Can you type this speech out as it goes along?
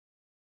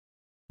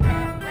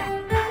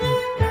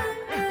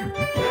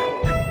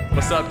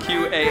What's up,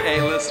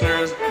 QAA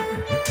listeners?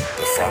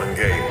 The fun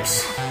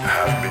games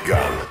have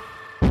begun.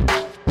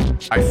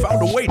 I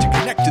found a way to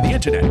connect to the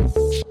internet.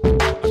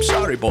 I'm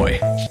sorry, boy.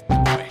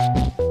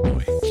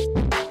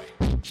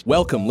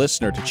 Welcome,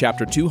 listener, to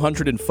Chapter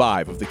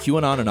 205 of the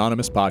QAnon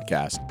Anonymous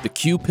podcast, the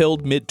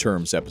Q-Pilled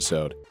Midterms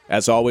episode.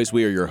 As always,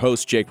 we are your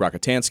hosts, Jake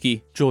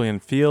Rockatansky, Julian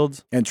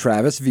Fields, and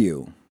Travis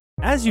View.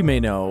 As you may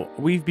know,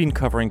 we've been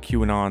covering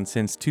QAnon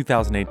since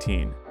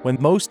 2018,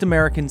 when most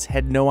Americans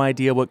had no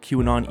idea what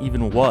QAnon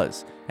even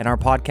was, and our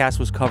podcast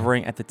was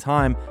covering, at the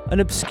time,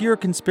 an obscure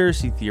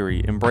conspiracy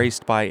theory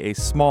embraced by a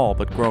small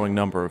but growing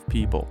number of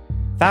people.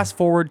 Fast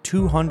forward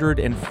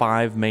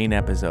 205 main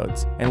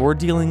episodes, and we're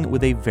dealing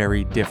with a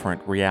very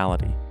different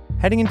reality.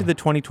 Heading into the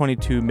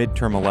 2022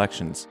 midterm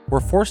elections, we're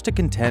forced to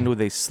contend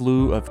with a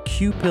slew of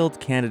Q-pilled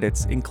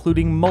candidates,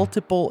 including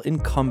multiple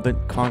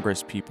incumbent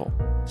congresspeople.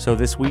 So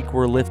this week,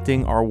 we're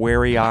lifting our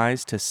wary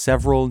eyes to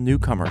several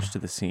newcomers to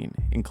the scene,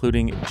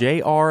 including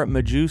J.R.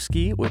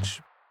 Majewski,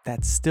 which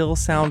that still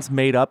sounds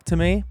made up to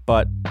me,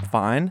 but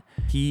fine.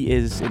 He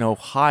is in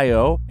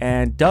Ohio,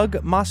 and Doug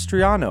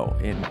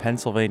Mastriano in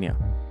Pennsylvania.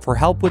 For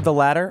help with the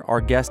latter,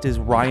 our guest is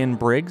Ryan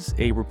Briggs,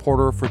 a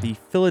reporter for the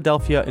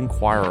Philadelphia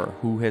Inquirer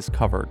who has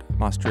covered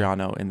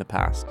Mastriano in the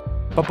past.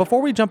 But before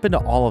we jump into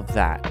all of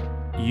that,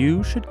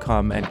 you should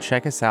come and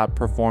check us out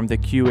perform the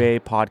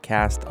QA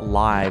podcast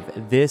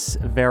live this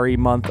very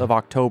month of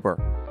October.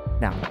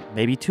 Now,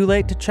 maybe too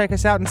late to check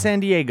us out in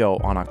San Diego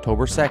on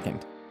October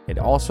 2nd. It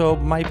also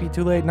might be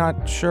too late,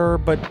 not sure,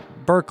 but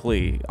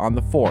Berkeley on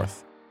the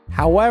 4th.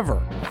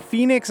 However,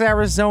 Phoenix,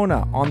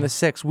 Arizona on the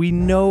 6th. We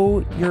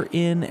know you're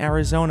in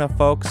Arizona,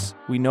 folks.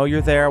 We know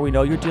you're there. We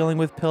know you're dealing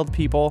with pilled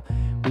people.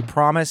 We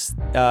promise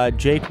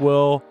Jake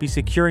will be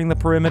securing the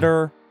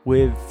perimeter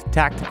with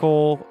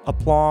tactical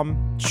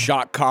aplomb.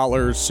 Shot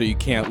collars so you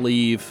can't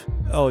leave.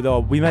 Oh,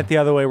 no, we meant the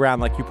other way around.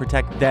 Like, you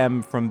protect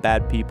them from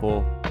bad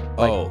people.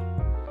 Like,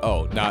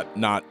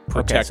 not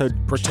protect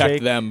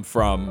Jake, them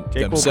from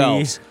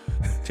themselves.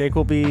 Jake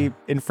will be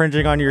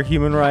infringing on your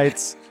human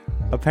rights.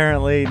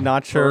 Apparently,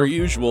 not sure. Per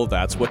usual,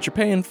 that's what you're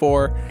paying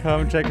for.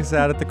 Come check us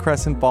out at the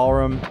Crescent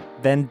Ballroom.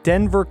 Then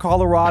Denver,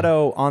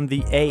 Colorado on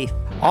the 8th.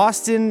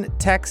 Austin,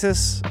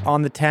 Texas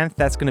on the 10th.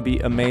 That's going to be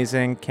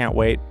amazing. Can't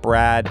wait.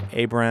 Brad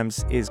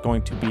Abrams is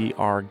going to be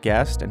our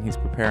guest, and he's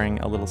preparing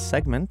a little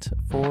segment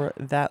for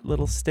that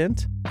little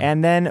stint.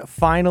 And then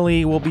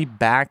finally, we'll be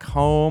back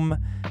home,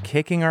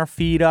 kicking our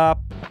feet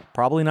up,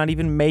 probably not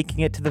even making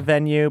it to the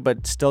venue,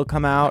 but still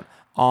come out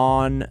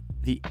on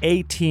the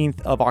 18th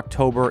of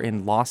October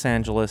in Los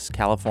Angeles,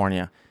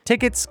 California.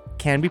 Tickets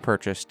can be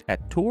purchased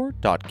at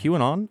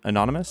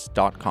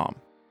tour.QAnonanonymous.com.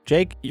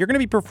 Jake, you're going to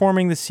be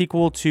performing the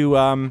sequel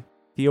to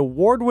the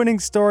award-winning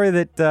story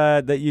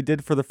that you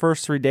did for the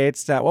first 3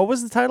 dates. What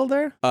was the title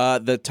there?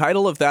 The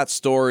title of that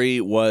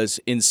story was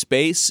In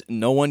Space,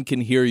 No One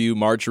Can Hear You,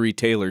 Marjorie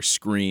Taylor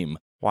Scream.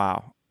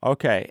 Wow.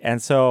 Okay,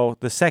 and so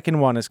the second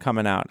one is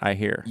coming out, I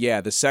hear.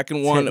 Yeah, the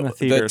second one,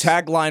 the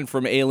tagline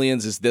from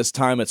Aliens is "This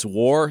time it's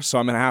war," so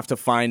I'm going to have to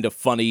find a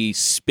funny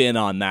spin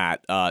on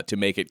that to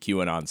make it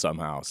QAnon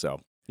somehow, so.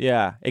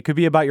 Yeah, it could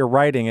be about your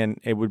writing, and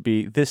it would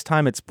be, "This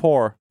time it's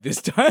poor."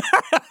 This time?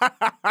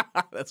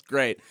 That's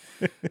great.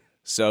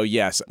 So,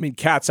 yes, I mean,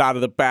 Cat's Out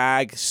of the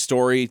Bag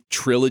story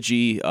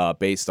trilogy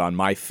based on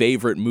my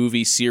favorite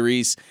movie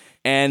series.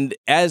 And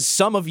as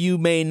some of you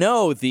may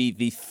know,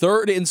 the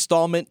third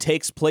installment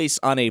takes place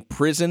on a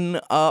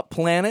prison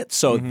planet,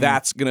 so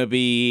that's going to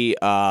be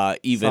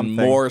even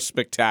more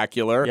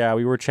spectacular. Yeah,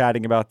 we were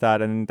chatting about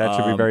that, and that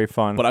should be very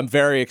fun. But I'm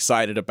very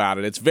excited about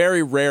it. It's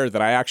very rare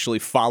that I actually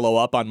follow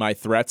up on my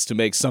threats to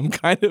make some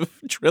kind of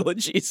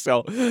trilogy,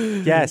 so...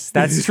 Yes,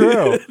 that's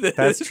true.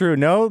 That's true.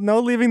 No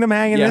leaving them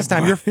hanging this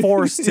time. You're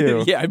forced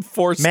to. Yeah, I'm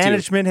forced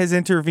Management has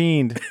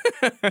intervened.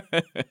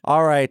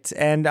 All right,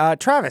 and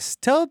Travis,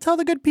 tell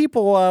the good people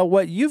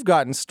what you've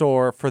got in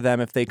store for them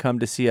if they come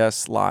to see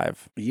us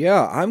live.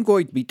 Yeah, I'm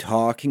going to be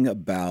talking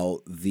about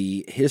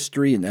the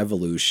history and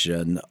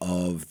evolution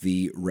of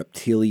the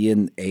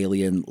reptilian,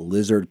 alien,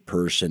 lizard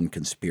person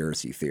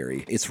conspiracy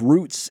theory. Its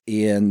roots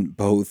in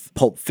both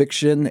pulp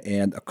fiction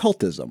and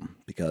occultism,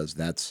 because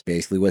that's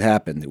basically what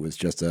happened. It was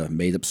just a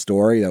made-up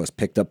story that was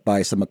picked up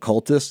by some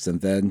occultists, and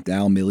then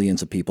now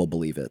millions of people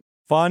believe it.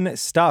 Fun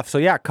stuff. So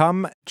yeah,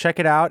 come check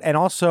it out. And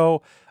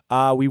also...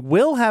 we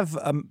will have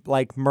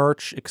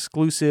merch,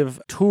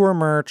 exclusive tour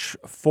merch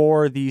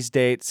for these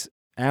dates.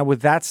 And with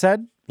that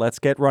said, let's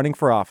get running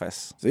for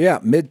office. So yeah,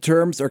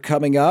 midterms are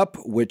coming up,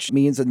 which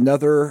means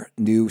another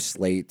new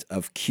slate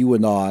of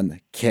QAnon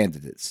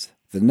candidates.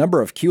 The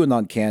number of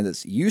QAnon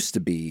candidates used to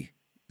be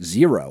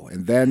 0.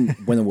 And then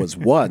when it was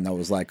 1, I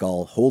was like,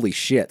 oh, holy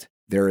shit.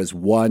 There is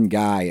one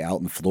guy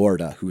out in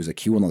Florida who's a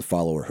QAnon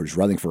follower who's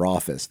running for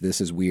office.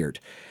 This is weird.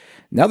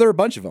 Now there are a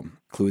bunch of them,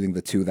 including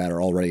the 2 that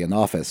are already in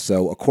office.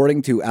 So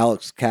according to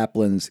Alex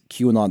Kaplan's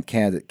QAnon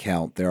candidate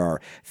count, there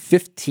are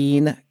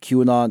 15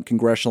 QAnon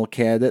congressional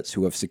candidates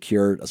who have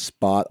secured a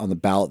spot on the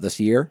ballot this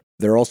year.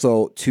 There are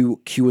also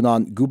 2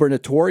 QAnon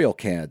gubernatorial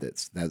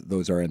candidates.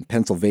 Those are in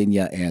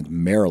Pennsylvania and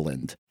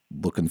Maryland.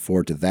 looking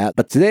forward to that.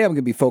 But today I'm going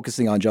to be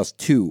focusing on just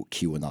two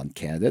QAnon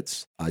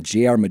candidates,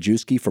 J.R.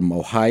 Majewski from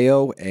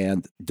Ohio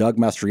and Doug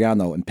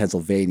Mastriano in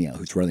Pennsylvania,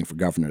 who's running for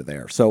governor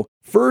there. So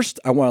first,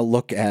 I want to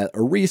look at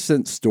a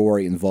recent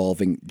story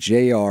involving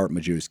J.R.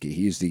 Majewski.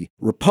 He's the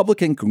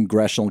Republican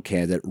congressional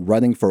candidate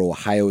running for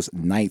Ohio's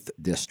 9th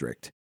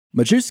district.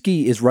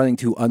 Majewski is running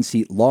to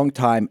unseat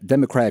longtime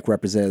Democratic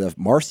Representative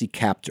Marcy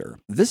Kaptur.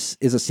 This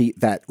is a seat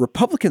that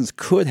Republicans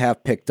could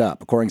have picked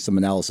up, according to some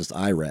analysis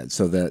I read.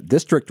 So the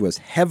district was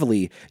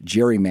heavily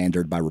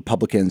gerrymandered by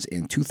Republicans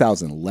in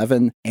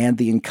 2011, and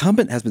the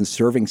incumbent has been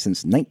serving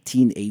since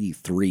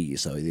 1983.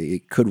 So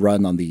it could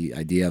run on the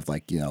idea of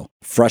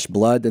fresh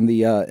blood in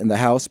the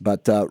House.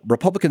 But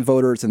Republican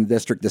voters in the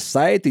district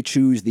decided to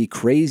choose the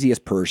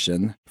craziest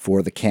person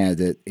for the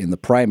candidate in the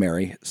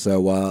primary.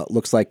 So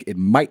looks like it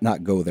might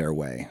not go their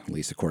way, at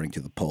least according to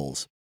the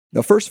polls.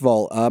 Now, first of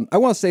all, I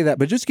want to say that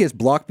Majewski has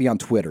blocked me on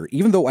Twitter,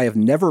 even though I have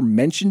never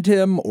mentioned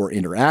him or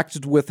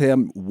interacted with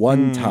him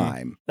one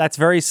time. That's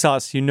very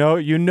sus. You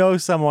know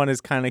someone is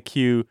kind of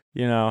Q,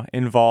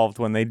 involved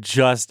when they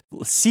just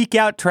seek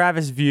out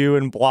Travis View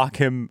and block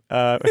him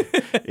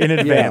in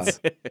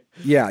advance.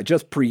 Yeah,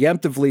 just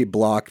preemptively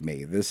block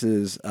me. This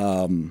is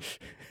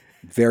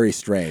very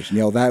strange.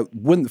 That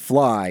wouldn't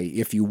fly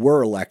if you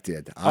were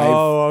elected.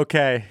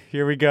 Okay.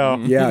 Here we go.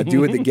 Yeah,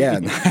 do it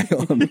again.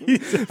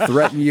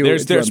 Threaten you.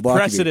 There's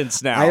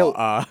precedence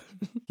now.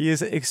 He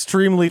is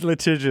extremely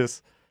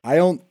litigious. I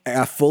don't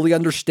fully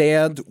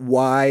understand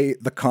why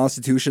the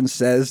Constitution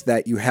says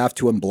that you have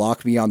to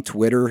unblock me on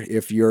Twitter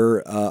if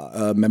you're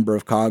a member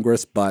of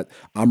Congress, but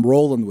I'm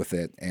rolling with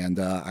it, and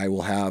I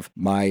will have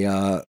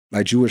my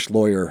Jewish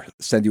lawyer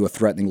send you a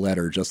threatening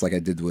letter, just like I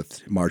did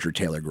with Marjorie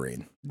Taylor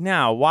Greene.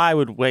 Now, why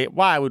would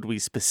we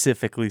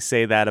specifically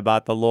say that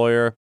about the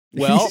lawyer?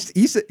 Well,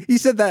 he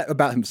said that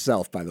about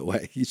himself, by the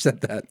way. He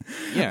said that.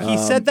 Yeah, he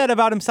said that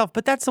about himself,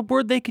 but that's a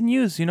word they can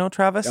use,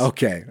 Travis.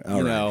 Okay,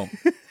 all right.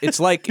 It's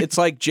like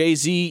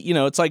Jay-Z.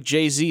 It's like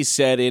Jay-Z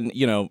said in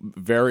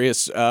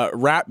various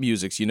rap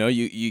musics.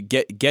 You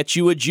get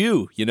you a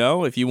Jew.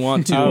 If you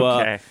want to.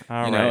 Okay,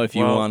 all right. If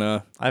you want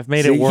to. I've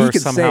made it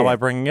worse somehow by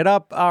bringing it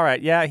up. All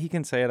right, yeah, he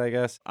can say it, I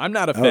guess. I'm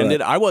not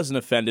offended. Right. I wasn't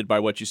offended by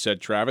what you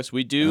said, Travis.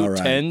 We do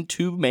tend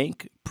to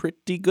make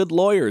pretty good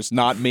lawyers.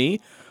 Not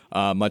me.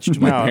 Much to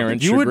my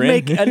parents' you chagrin. would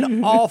make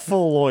an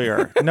awful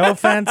lawyer. No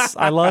offense.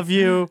 I love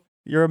you.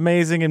 You're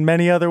amazing in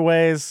many other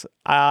ways.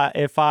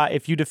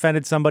 If you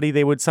defended somebody,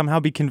 they would somehow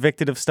be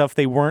convicted of stuff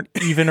they weren't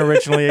even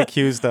originally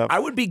accused of. I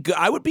would be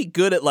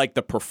good at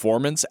the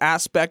performance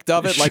aspect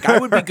of it. Sure. I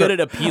would be good at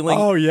appealing.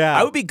 Oh yeah.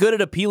 I would be good at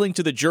appealing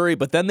to the jury,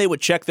 but then they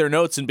would check their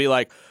notes and be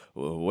like,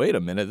 well, "Wait a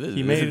minute, this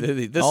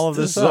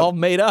is all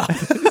made up."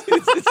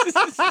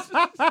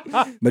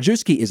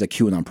 Majewski is a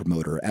QAnon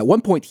promoter. At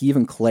one point, he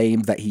even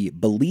claimed that he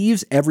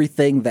believes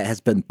everything that has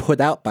been put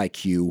out by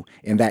Q,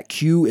 and that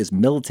Q is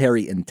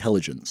military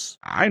intelligence.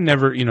 I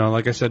never,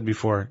 like I said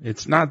before,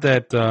 it's not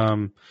that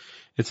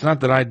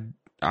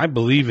I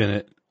believe in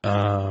it.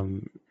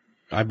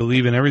 I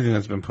believe in everything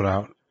that's been put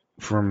out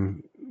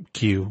from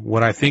Q.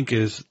 What I think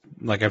is,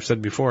 like I've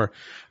said before,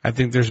 I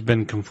think there's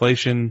been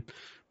conflation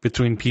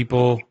between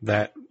people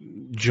that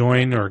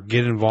join or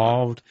get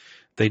involved.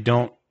 They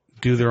don't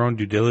do their own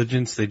due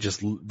diligence. They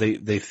just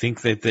they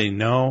think that they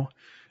know.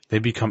 They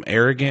become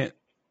arrogant,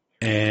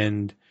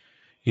 and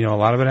a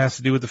lot of it has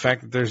to do with the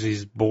fact that there's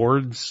these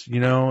boards,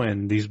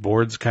 and these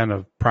boards kind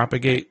of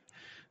propagate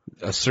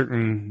a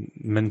certain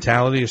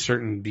mentality, a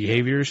certain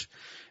behaviors,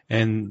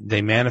 and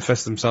they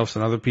manifest themselves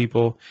in other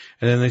people,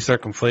 and then they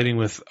start conflating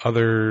with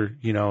other,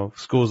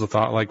 schools of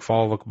thought like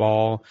Fall of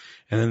Ball,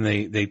 and then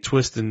they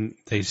twist and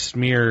they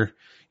smear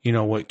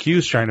what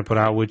Q's trying to put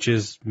out, which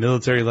is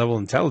military level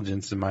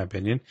intelligence, in my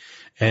opinion.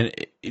 And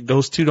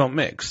those two don't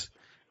mix.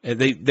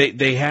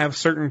 They have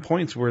certain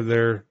points where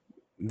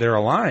they're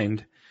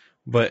aligned,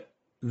 but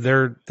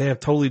they have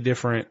totally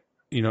different,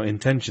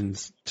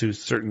 intentions to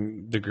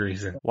certain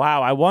degrees.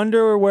 Wow. I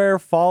wonder where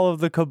Fall of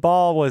the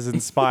Cabal was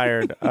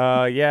inspired.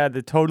 Yeah,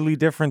 the totally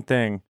different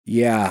thing.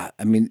 Yeah.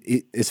 I mean,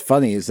 it's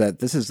funny is that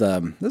this is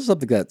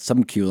something that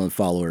some QAnon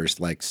followers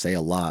say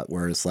a lot,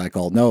 where it's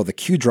oh no, the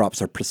Q drops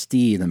are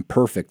pristine and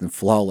perfect and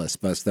flawless,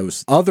 but it's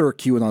those other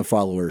QAnon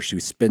followers who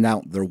spin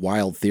out their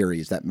wild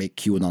theories that make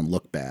QAnon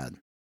look bad.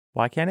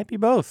 Why can't it be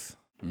both?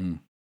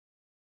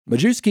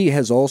 Majewski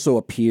has also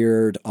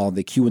appeared on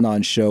the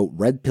QAnon show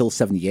Red Pill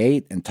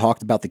 78 and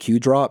talked about the Q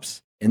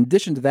drops. In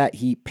addition to that,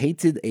 he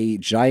painted a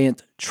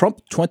giant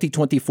Trump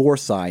 2024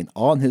 sign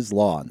on his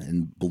lawn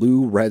in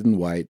blue, red, and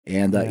white,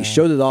 and he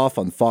showed it off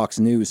on Fox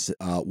News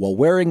while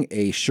wearing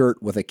a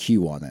shirt with a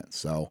Q on it.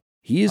 So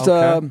he's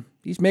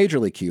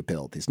majorly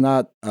Q-pilled. It's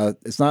not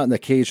an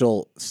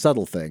occasional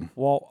subtle thing.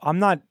 Well, I'm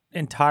not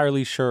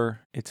entirely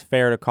sure it's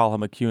fair to call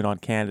him a QAnon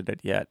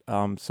candidate yet.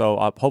 So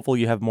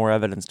hopefully you have more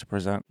evidence to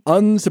present.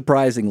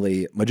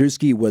 Unsurprisingly,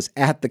 Majewski was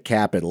at the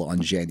Capitol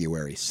on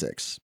January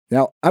 6th.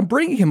 Now, I'm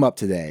bringing him up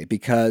today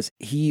because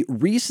he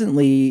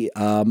recently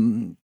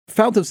found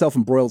himself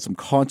embroiled in some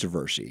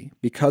controversy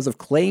because of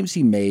claims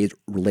he made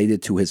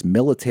related to his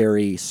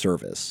military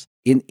service.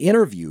 In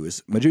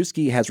interviews,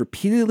 Majewski has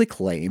repeatedly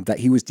claimed that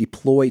he was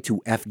deployed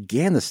to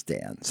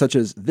Afghanistan, such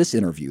as this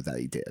interview that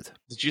he did.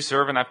 Did you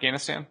serve in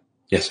Afghanistan?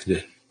 Yes, I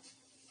did.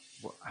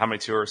 How many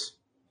tours?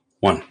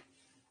 1.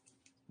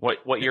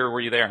 What year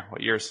were you there?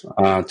 What years?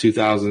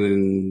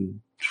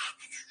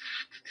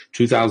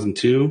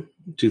 2002,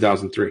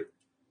 2003.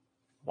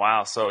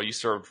 Wow. So you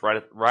served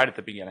right at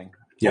the beginning.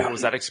 Yeah. What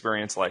was that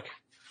experience like?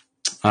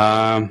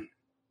 Tough.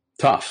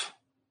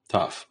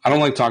 I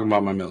don't like talking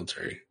about my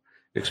military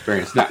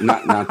experience. Not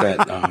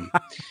that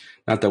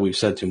not that we've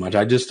said too much.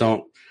 I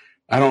don't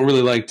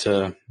really like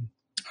to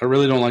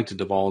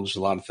divulge a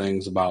lot of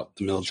things about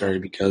the military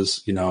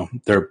because,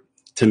 to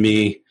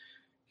me,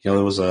 it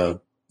was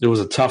a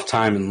tough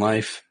time in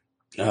life.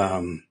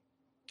 The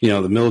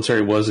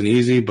military wasn't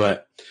easy,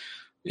 but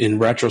in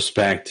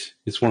retrospect,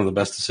 it's one of the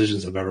best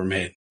decisions I've ever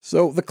made.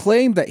 So the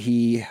claim that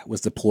he was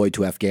deployed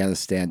to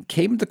Afghanistan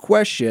came into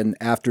question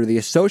after the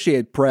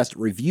Associated Press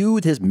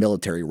reviewed his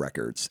military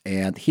records,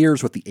 and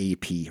here's what the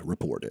AP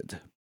reported.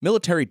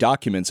 Military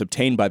documents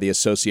obtained by the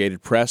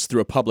Associated Press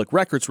through a public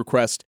records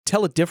request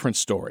tell a different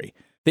story.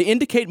 They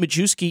indicate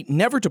Majewski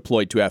never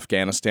deployed to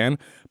Afghanistan,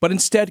 but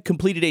instead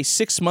completed a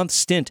 6-month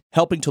stint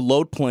helping to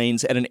load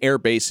planes at an air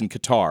base in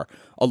Qatar,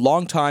 a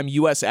longtime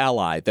U.S.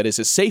 ally that is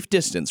a safe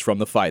distance from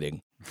the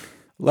fighting.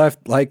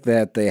 Left like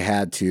that, they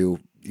had to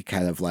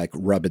kind of like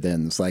rub it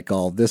in. It's like,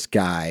 oh, this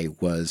guy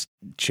was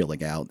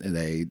chilling out in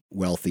a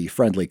wealthy,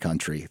 friendly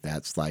country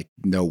that's like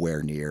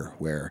nowhere near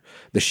where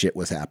the shit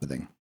was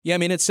happening. Yeah, I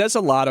mean, it says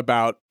a lot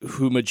about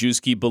who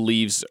Majewski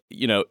believes,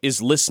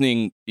 is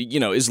listening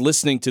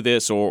to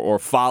this or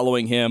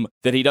following him,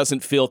 that he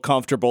doesn't feel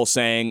comfortable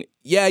saying,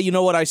 yeah, you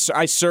know what, I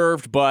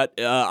served,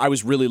 but I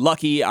was really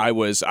lucky. I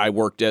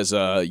worked as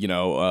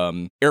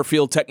a,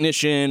 airfield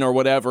technician or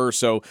whatever.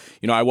 So,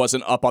 I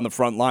wasn't up on the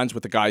front lines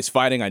with the guys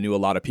fighting. I knew a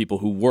lot of people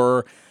who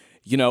were.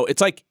 It's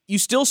like you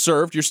still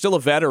served, you're still a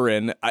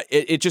veteran.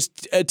 It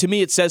just, to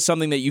me, it says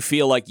something that you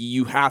feel like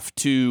you have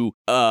to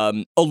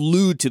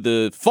allude to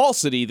the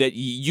falsity that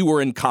you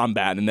were in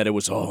combat and that it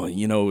was,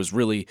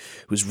 it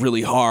was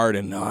really hard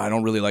and I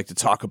don't really like to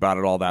talk about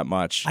it all that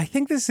much. I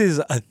think this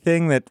is a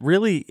thing that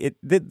really,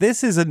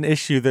 this is an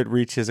issue that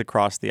reaches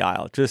across the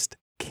aisle. Just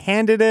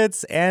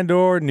candidates and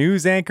or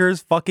news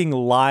anchors fucking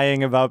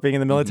lying about being in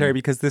the military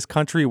because this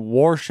country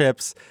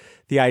worships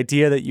the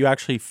idea that you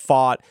actually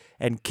fought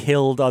and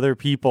killed other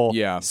people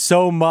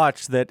so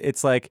much that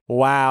it's like,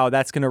 wow,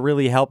 that's going to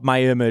really help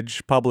my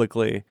image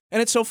publicly.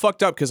 And it's so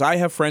fucked up because I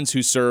have friends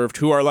who served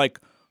who are like,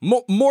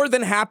 more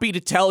than happy to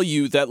tell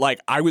you that, like,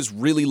 I was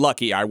really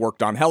lucky. I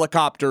worked on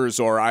helicopters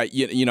or I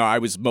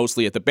was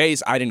mostly at the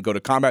base. I didn't go to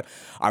combat.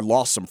 I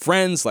lost some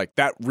friends. Like,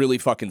 that really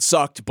fucking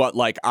sucked. But,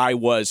 like, I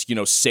was,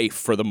 safe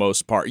for the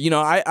most part.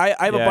 I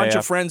have a bunch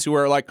of friends who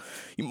are, like,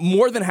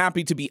 more than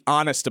happy to be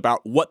honest about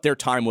what their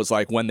time was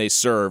like when they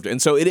served.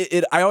 And so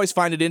I always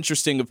find it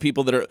interesting of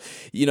people that are,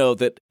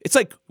 that it's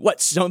like,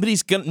 what,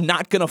 somebody's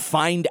not going to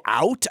find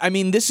out? I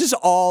mean, this is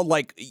all,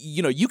 like,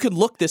 you can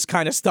look this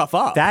kind of stuff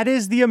up. That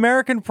is the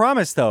American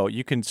promise, though.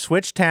 You can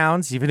switch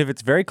towns, even if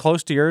it's very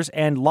close to yours,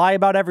 and lie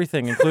about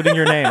everything, including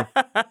your name.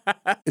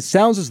 It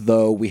sounds as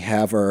though we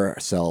have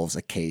ourselves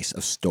a case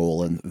of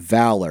stolen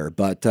valor,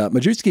 but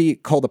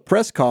Majewski called a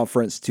press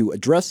conference to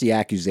address the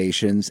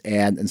accusations,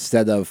 and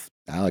instead of,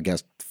 I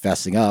guess,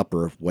 fessing up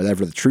or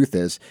whatever the truth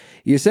is,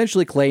 he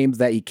essentially claimed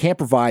that he can't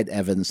provide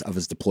evidence of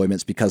his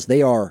deployments because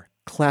they are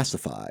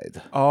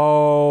classified.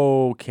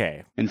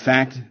 Okay. In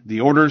fact,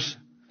 the orders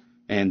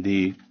and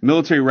the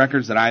military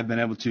records that I've been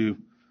able to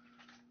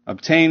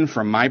obtain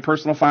from my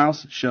personal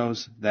files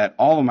shows that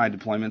all of my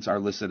deployments are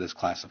listed as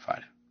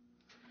classified.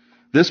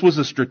 This was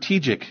a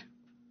strategically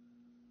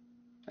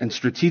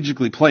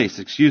placed,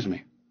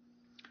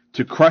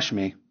 to crush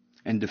me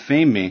and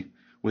defame me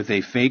with a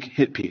fake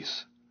hit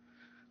piece.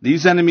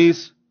 These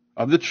enemies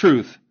of the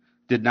truth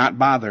did not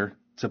bother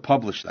to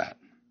publish that.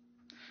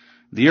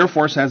 The Air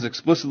Force has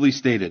explicitly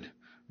stated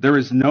there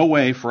is no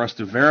way for us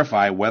to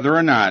verify whether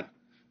or not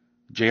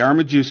J.R.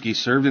 Majewski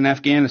served in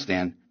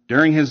Afghanistan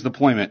during his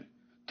deployment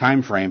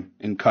time frame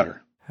in Qatar.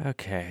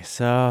 Okay,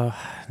 so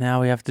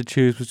now we have to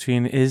choose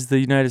between, is the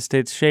United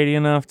States shady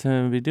enough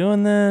to be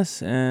doing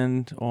this,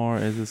 or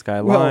is this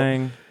guy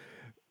lying?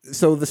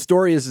 So the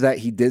story is that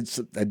he did,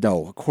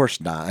 no, of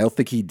course not. I don't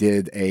think he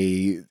did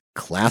a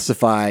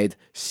classified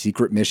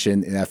secret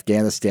mission in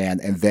Afghanistan,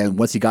 and then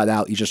once he got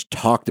out, he just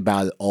talked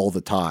about it all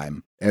the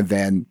time. And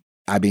then,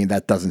 I mean,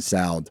 that doesn't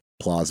sound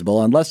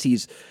plausible, unless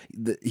he's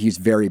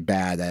very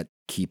bad at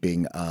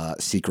keeping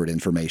secret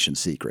information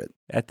secret.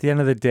 At the end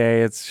of the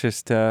day, it's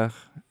just, they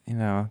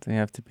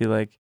have to be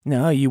like,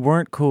 no, you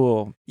weren't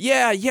cool.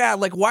 Yeah.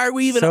 Like, why are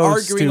we even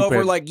arguing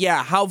over, like,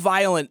 how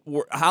violent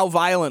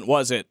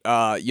was it?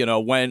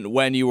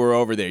 When you were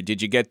over there,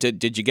 did you get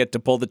to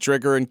pull the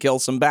trigger and kill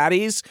some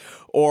baddies,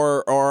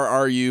 or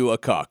are you a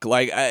cuck?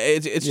 Like,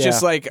 it's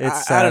just like,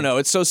 I don't know.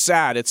 It's so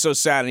sad.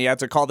 And you have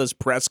to call this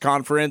press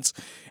conference,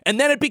 And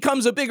then it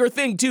becomes a bigger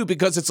thing too,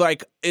 because it's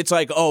like,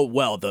 oh,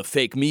 well, the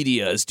fake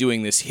media is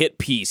doing this hit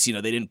piece. You know,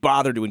 they didn't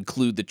bother to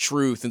include the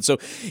truth. And so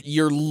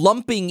you're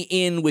lumping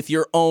in with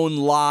your own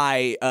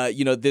lie,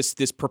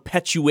 this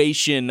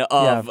perpetuation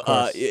of,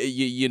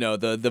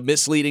 the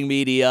misleading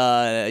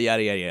media,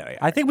 yada, yada,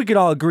 yada. I think we could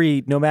all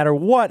agree, no matter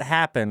what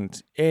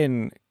happened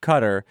in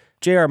Qatar,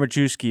 J.R.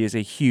 Majewski is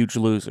a huge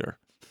loser.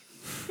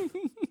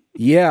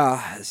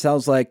 Yeah, it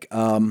sounds like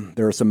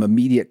there are some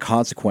immediate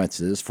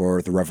consequences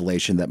for the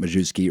revelation that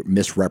Majewski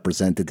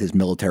misrepresented his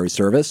military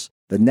service.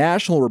 The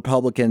National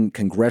Republican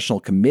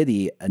Congressional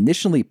Committee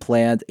initially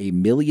planned a $1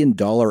 million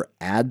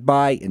ad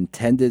buy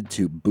intended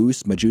to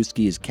boost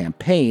Majewski's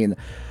campaign,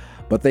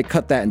 but they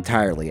cut that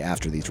entirely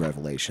after these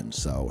revelations.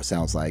 So it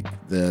sounds like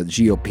the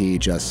GOP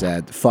just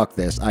said, "Fuck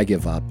this! I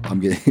give up.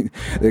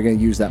 They're going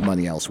to use that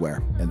money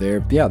elsewhere," and they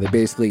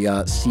basically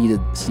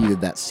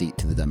ceded that seat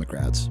to the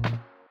Democrats.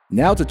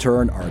 Now to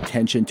turn our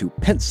attention to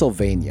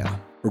Pennsylvania.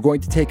 We're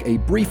going to take a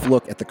brief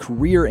look at the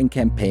career and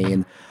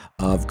campaign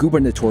of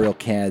gubernatorial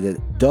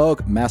candidate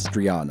Doug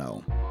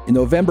Mastriano. In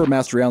November,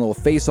 Mastriano will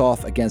face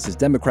off against his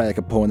Democratic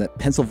opponent,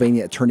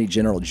 Pennsylvania Attorney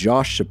General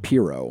Josh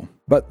Shapiro.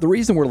 But the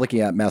reason we're looking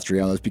at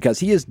Mastriano is because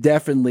he is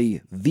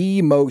definitely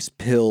the most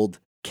pilled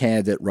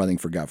candidate running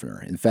for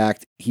governor. In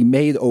fact, he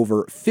made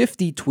over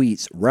 50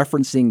 tweets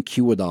referencing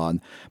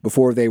QAnon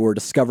before they were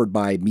discovered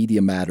by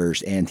Media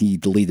Matters, and he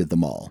deleted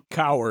them all.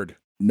 Coward.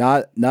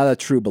 Not a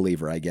true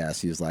believer, I guess.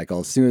 He's like,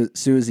 as soon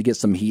as he gets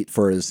some heat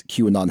for his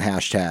QAnon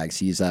hashtags,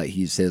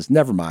 he says,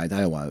 never mind,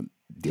 I don't want to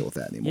deal with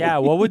that anymore. Yeah,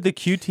 what would the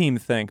Q team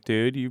think,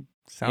 dude?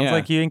 Sounds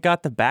like you ain't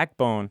got the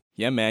backbone.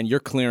 Yeah, man, your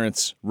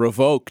clearance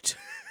revoked.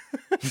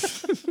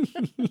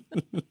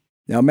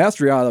 Now,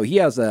 Mastriano, he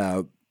has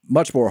a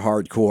much more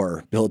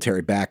hardcore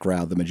military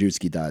background than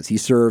Majewski does. He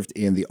served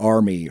in the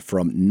Army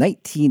from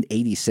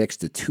 1986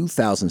 to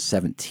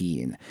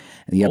 2017,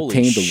 and he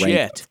obtained the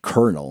rank of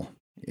colonel.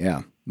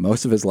 Yeah,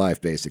 most of his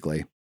life,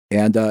 basically.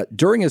 And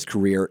during his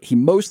career, he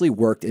mostly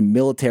worked in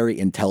military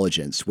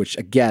intelligence, which,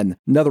 again,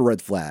 another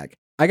red flag.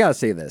 I gotta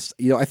say this,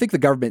 I think the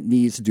government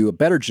needs to do a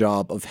better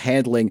job of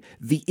handling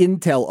the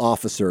intel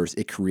officers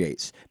it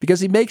creates,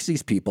 because he makes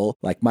these people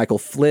like Michael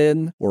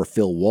Flynn or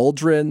Phil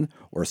Waldron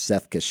or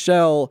Seth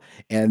Keshel,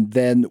 and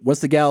then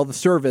once they get out of the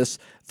service,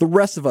 the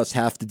rest of us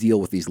have to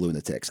deal with these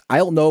lunatics. I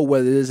don't know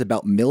what it is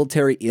about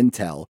military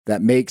intel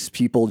that makes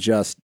people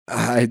just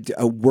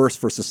worse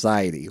for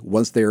society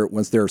once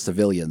they're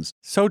civilians.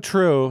 So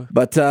true.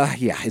 But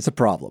it's a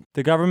problem.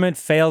 The government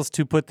fails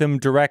to put them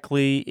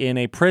directly in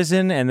a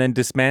prison and then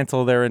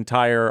dismantle their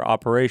entire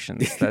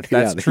operations.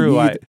 That's true.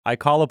 I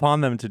call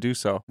upon them to do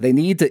so. They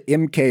need to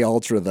MK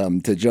Ultra them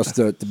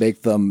to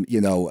make them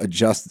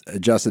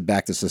adjusted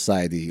back to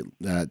society,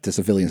 to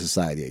civilian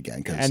society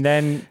again. And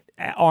then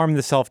arm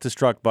the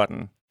self-destruct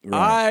button.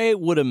 Right. I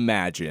would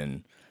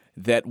imagine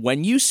that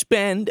when you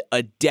spend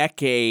a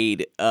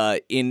decade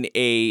in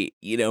a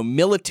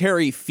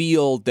military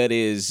field that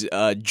is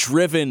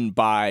driven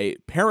by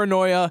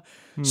paranoia,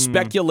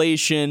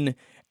 speculation,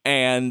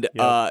 and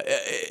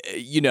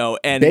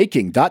and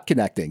baking, dot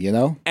connecting,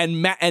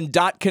 and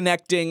dot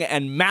connecting,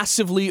 and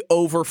massively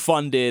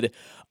overfunded.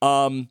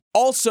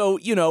 Also,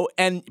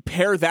 and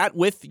pair that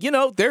with,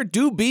 there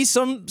do be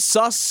some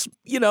sus,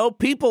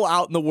 people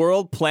out in the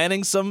world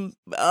planning some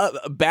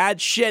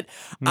bad shit.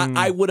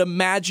 I would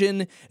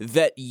imagine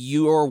that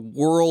your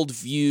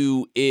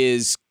worldview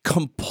is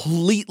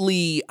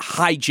completely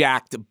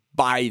hijacked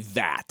by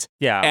that.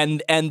 Yeah.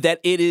 And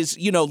that it is,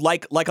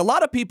 like a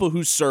lot of people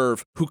who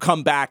serve, who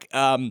come back,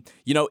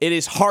 it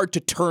is hard to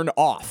turn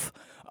off.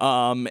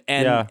 When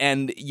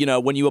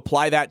you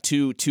apply that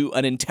to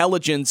an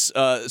intelligence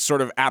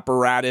sort of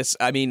apparatus,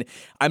 I mean,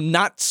 I'm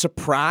not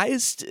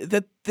surprised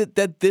that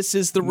this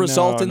is the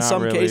result in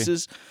some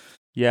cases.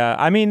 Yeah,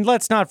 I mean,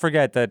 let's not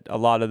forget that a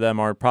lot of them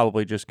are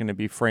probably just going to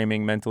be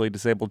framing mentally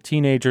disabled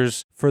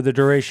teenagers for the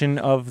duration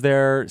of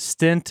their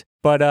stint.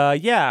 But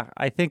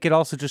I think it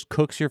also just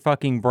cooks your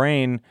fucking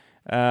brain,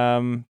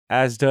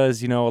 as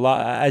does a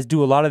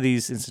lot of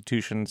these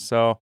institutions.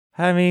 So.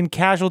 I mean,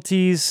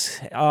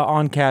 casualties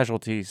on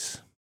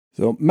casualties.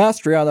 So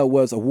Mastriano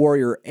was a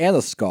warrior and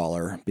a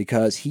scholar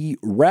because he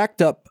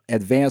racked up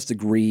advanced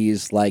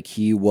degrees like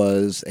he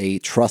was a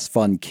trust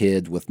fund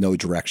kid with no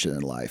direction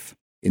in life.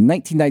 In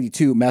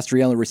 1992,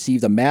 Mastriano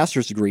received a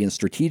master's degree in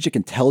strategic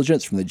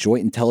intelligence from the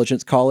Joint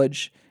Intelligence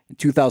College. In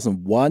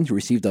 2001, he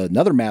received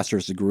another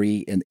master's degree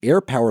in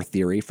air power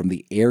theory from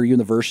the Air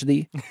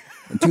University.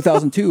 In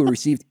 2002, he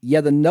received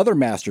yet another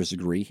master's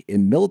degree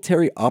in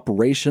military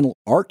operational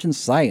art and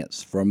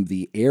science from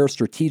the Air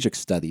Strategic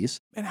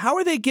Studies. And how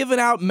are they giving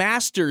out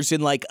masters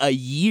in like a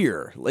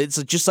year?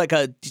 It's just like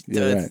a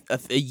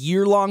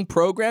year-long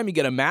program. You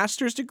get a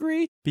master's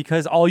degree?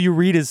 Because all you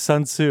read is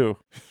Sun Tzu.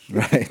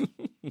 Right.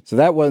 So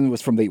that one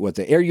was from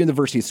the Air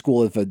University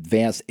School of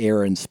Advanced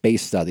Air and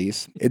Space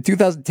Studies. In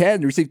 2010,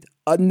 he received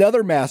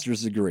another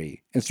master's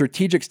degree and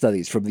Strategic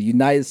Studies from the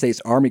United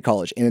States Army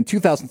College. And in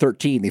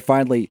 2013, they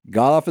finally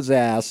got off his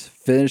ass,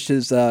 finished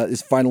his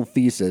final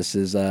thesis,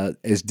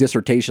 his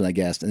dissertation, I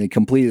guess, and he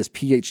completed his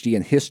PhD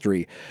in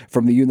history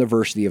from the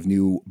University of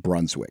New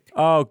Brunswick.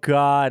 Oh,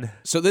 God.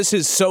 So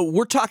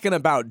we're talking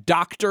about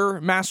Dr.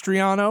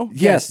 Mastriano?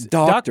 Yes,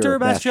 Dr.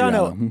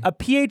 Mastriano, a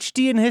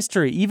PhD in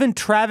history. Even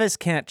Travis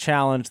can't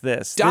challenge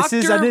this. This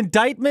is an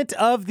indictment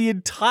of the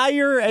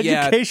entire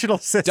educational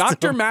system.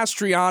 Dr.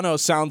 Mastriano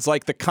sounds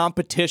like the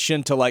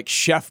competition to like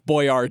Chef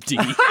Boyardee.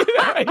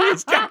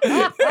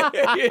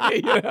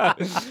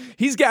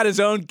 He's got his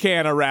own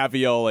can of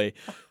ravioli.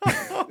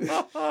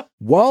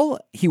 While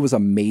he was a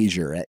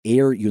major at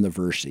Air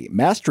University,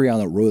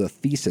 Mastriano wrote a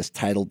thesis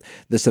titled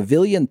The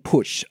Civilian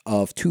Putsch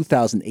of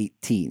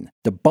 2018,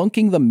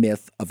 debunking the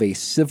myth of a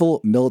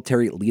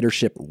civil-military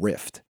leadership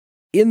rift.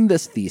 In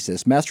this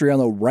thesis,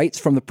 Mastriano writes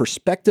from the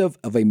perspective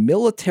of a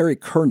military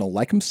colonel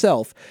like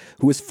himself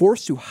who was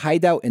forced to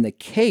hide out in a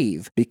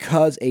cave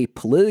because a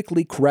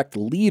politically correct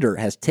leader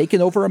has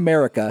taken over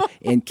America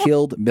and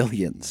killed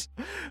millions.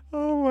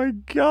 Oh my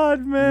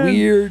God, man.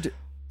 Weird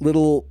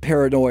little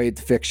paranoid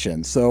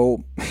fiction.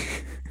 So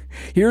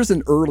here's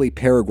an early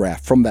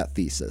paragraph from that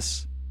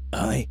thesis.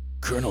 I,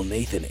 Colonel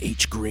Nathan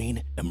H.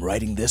 Green, am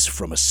writing this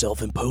from a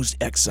self-imposed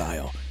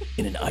exile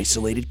in an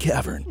isolated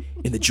cavern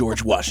in the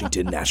George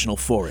Washington National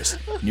Forest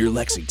near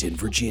Lexington,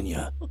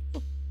 Virginia.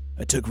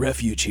 I took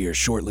refuge here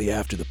shortly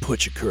after the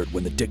putsch occurred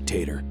when the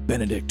dictator,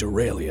 Benedict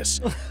Aurelius,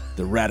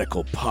 the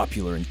radical,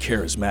 popular, and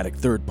charismatic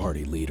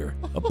third-party leader,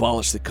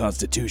 abolished the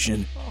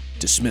Constitution,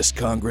 dismissed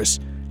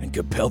Congress, and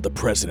compelled the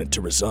president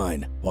to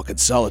resign. While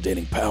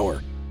consolidating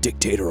power,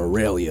 Dictator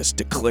Aurelius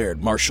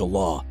declared martial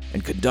law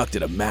and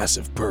conducted a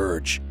massive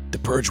purge. The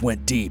purge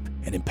went deep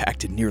and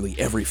impacted nearly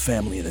every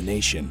family in the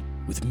nation,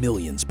 with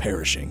millions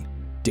perishing.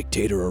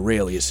 Dictator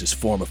Aurelius's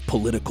form of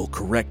political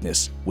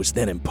correctness was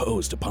then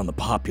imposed upon the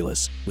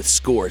populace, with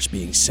scores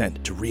being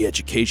sent to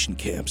re-education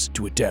camps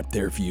to adapt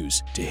their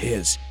views to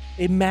his.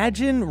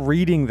 Imagine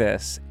reading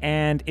this,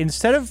 and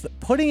instead of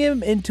putting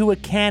him into a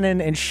cannon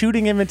and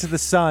shooting him into the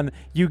sun,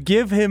 you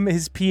give him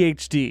his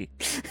PhD.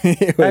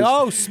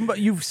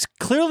 You've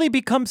clearly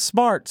become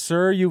smart,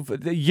 sir.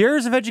 The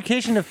years of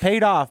education have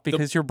paid off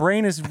because your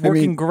brain is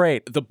working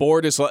great. The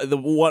board is the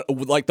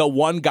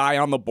one guy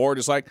on the board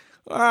is like,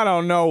 I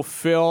don't know,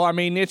 Phil. I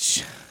mean,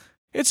 it's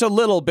a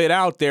little bit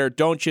out there,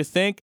 don't you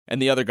think?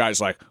 And the other guy's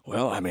like,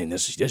 well, I mean,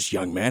 this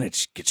young man,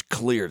 it's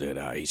clear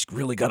that he's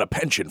really got a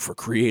penchant for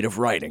creative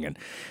writing, and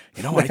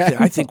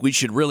I think we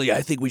should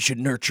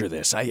nurture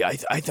this. I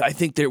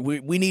think that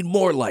we need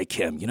more like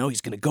him. He's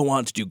going to go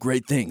on to do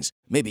great things,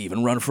 maybe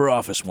even run for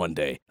office one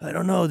day. I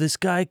don't know. This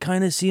guy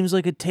kind of seems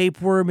like a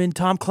tapeworm in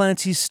Tom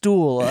Clancy's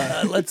stool.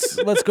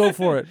 Let's go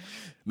for it.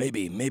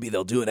 Maybe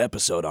they'll do an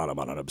episode on him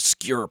on an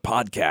obscure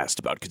podcast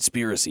about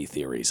conspiracy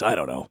theories. I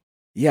don't know.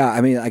 Yeah,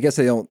 I mean, I guess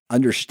I don't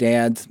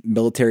understand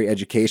military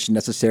education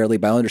necessarily,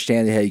 but I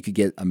understand how you could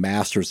get a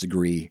master's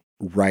degree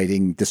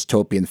writing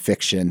dystopian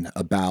fiction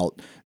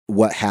about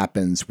what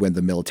happens when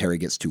the military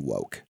gets too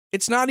woke.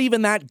 It's not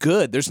even that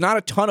good. There's not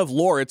a ton of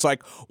lore. It's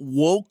like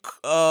woke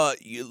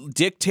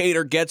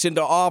dictator gets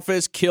into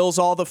office, kills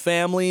all the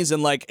families,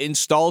 and like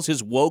installs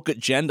his woke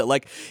agenda.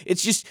 Like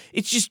it's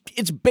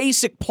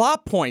basic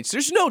plot points.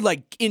 There's no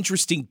like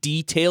interesting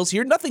details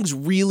here. Nothing's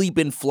really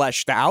been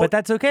fleshed out. But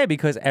that's okay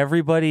because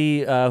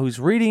everybody who's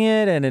reading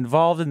it and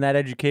involved in that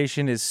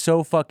education is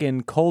so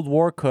fucking Cold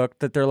War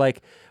cooked that they're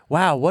like,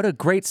 wow, what a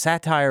great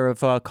satire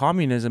of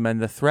communism and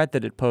the threat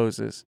that it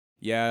poses.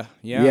 Yeah.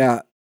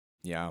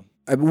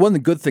 One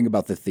good thing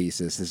about the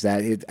thesis is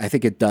that I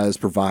think it does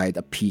provide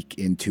a peek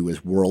into his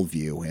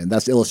worldview, and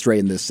that's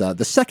illustrating this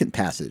the second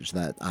passage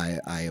that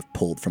I have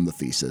pulled from the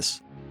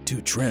thesis.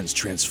 Two trends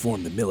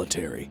transformed the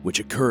military, which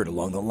occurred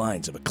along the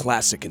lines of a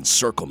classic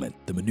encirclement,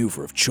 the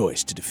maneuver of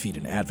choice to defeat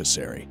an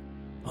adversary.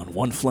 On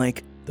one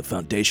flank, the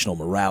foundational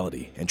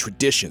morality and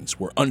traditions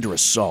were under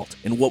assault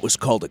in what was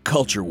called a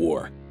culture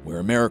war, where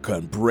America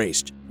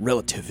embraced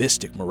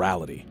relativistic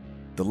morality.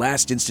 The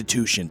last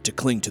institution to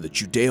cling to the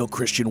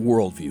Judeo-Christian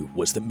worldview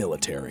was the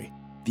military.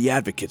 The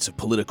advocates of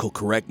political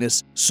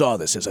correctness saw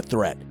this as a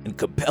threat and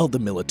compelled the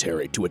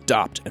military to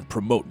adopt and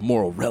promote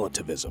moral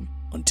relativism.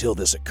 Until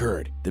this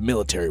occurred, the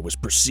military was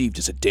perceived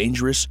as a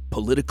dangerous,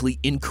 politically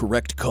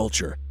incorrect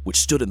culture which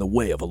stood in the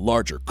way of a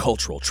larger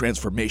cultural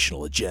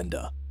transformational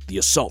agenda. The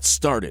assault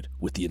started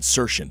with the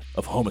insertion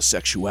of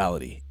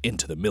homosexuality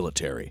into the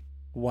military.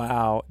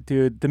 Wow,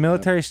 dude, the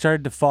military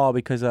started to fall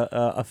because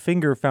a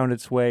finger found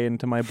its way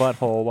into my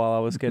butthole while I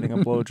was getting a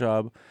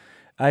blowjob.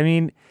 I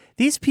mean,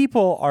 these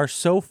people are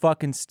so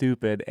fucking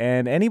stupid,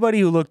 and anybody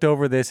who looked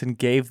over this and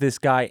gave this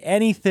guy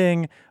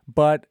anything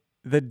but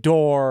the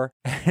door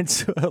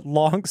and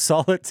long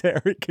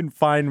solitary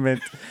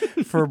confinement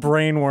for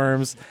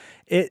brainworms,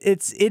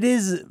 it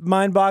is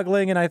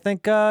mind-boggling, and I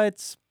think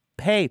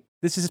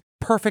this is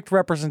perfect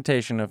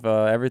representation of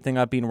everything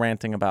I've been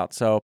ranting about.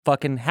 So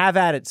fucking have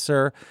at it,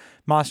 sir.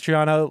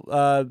 Mastriano,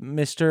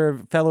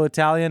 Mr. Fellow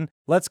Italian,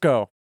 let's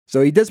go.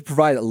 So he does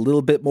provide a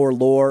little bit more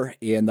lore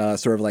in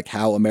sort of like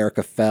how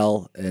America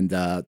fell. And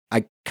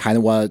I kind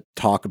of want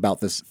to talk about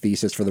this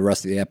thesis for the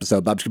rest of the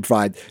episode, but I'm just going to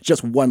provide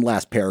just one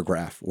last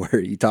paragraph where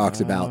he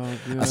talks about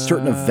a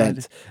certain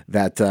event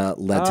that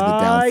led to the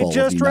downfall of the United States.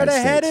 I just read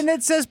ahead and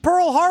it says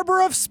Pearl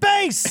Harbor of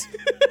space.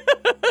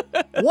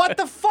 What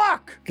the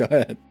fuck? Go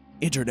ahead.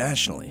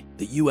 Internationally,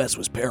 the U.S.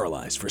 was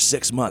paralyzed for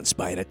 6 months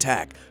by an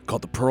attack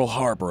called the Pearl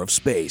Harbor of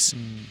Space,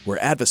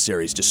 where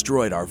adversaries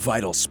destroyed our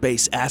vital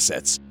space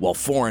assets, while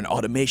foreign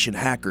automation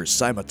hackers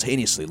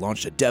simultaneously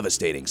launched a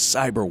devastating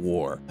cyber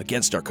war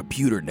against our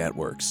computer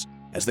networks.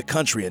 As the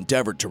country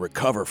endeavored to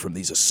recover from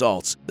these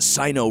assaults, the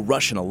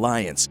Sino-Russian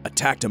alliance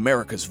attacked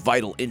America's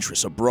vital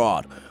interests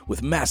abroad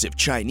with massive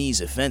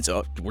Chinese offensive.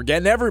 Oh, we're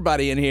getting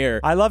everybody in here.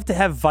 I love to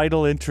have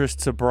vital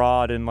interests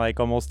abroad in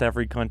like almost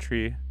every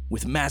country.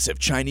 With massive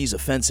Chinese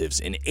offensives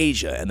in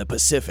Asia and the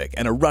Pacific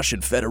and a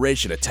Russian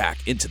Federation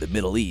attack into the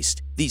Middle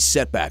East. These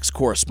setbacks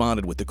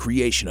corresponded with the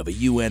creation of a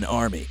UN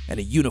army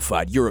and a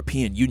unified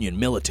European Union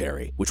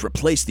military, which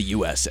replaced the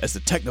US as the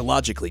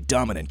technologically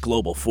dominant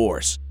global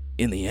force.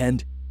 In the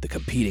end, the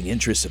competing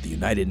interests of the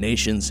United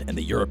Nations and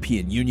the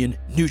European Union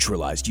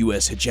neutralized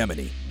US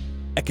hegemony.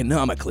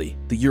 Economically,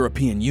 the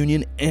European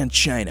Union and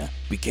China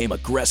became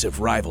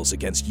aggressive rivals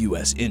against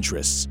US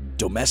interests.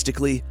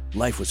 Domestically,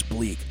 life was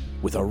bleak,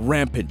 with a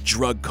rampant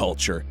drug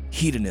culture,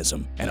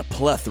 hedonism, and a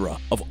plethora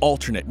of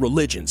alternate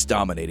religions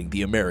dominating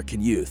the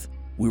American youth.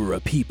 We were a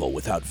people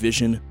without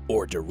vision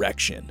or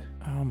direction.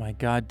 Oh my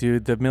God,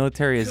 dude. The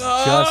military is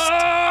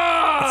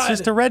it's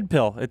just a red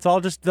pill. It's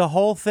all just, the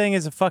whole thing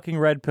is a fucking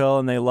red pill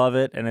and they love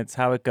it and it's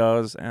how it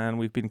goes and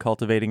we've been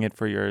cultivating it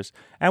for years.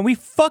 And we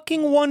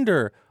fucking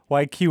wonder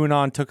why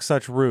QAnon took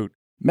such root.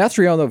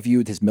 Mastriano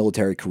viewed his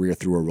military career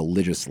through a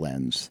religious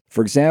lens.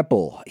 For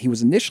example, he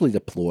was initially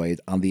deployed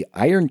on the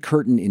Iron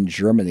Curtain in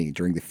Germany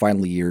during the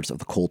final years of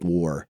the Cold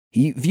War.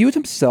 He viewed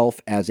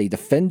himself as a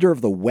defender of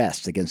the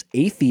West against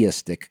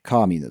atheistic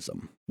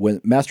communism.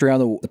 When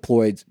Mastriano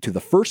deployed to the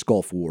first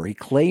Gulf War, he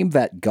claimed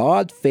that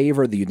God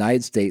favored the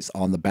United States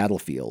on the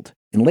battlefield.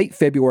 In late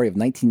February of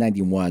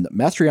 1991,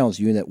 Mastriano's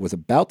unit was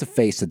about to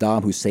face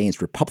Saddam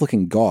Hussein's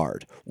Republican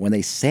Guard when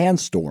a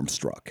sandstorm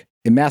struck.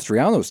 In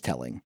Mastriano's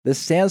telling, this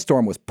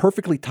sandstorm was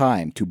perfectly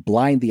timed to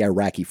blind the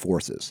Iraqi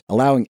forces,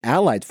 allowing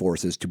Allied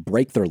forces to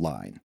break their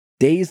line.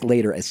 Days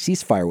later, a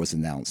ceasefire was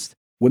announced.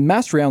 When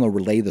Mastriano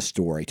relayed the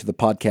story to the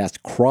podcast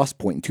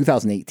Crosspoint in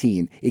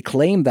 2018, it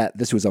claimed that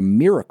this was a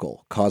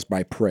miracle caused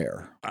by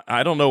prayer.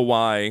 I don't know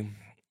why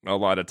a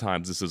lot of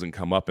times this doesn't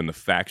come up in the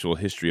factual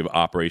history of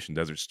Operation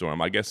Desert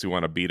Storm. I guess we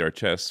want to beat our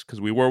chests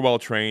because we were well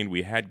trained,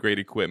 we had great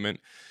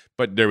equipment,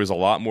 but there was a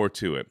lot more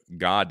to it.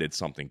 God did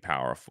something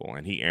powerful,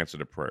 and he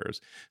answered the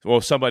prayers. Well,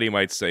 somebody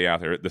might say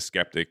out there, the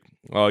skeptic,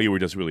 oh, you were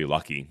just really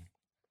lucky.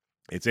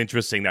 It's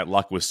interesting that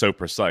luck was so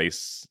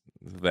precise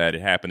that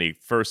it happened the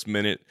first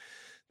minute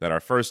that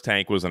our first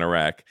tank was in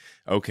Iraq.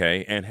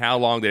 Okay, and how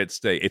long did it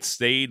stay? It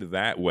stayed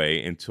that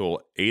way until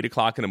 8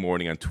 o'clock in the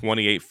morning on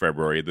 28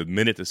 February, the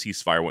minute the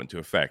ceasefire went into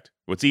effect.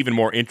 What's even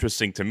more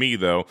interesting to me,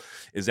 though,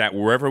 is that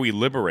wherever we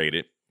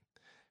liberated,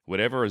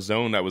 whatever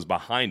zone that was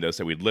behind us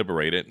that we'd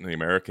liberated, and the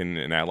American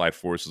and Allied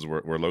forces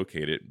were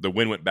located, the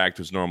wind went back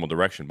to its normal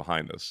direction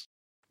behind us.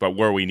 But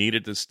where we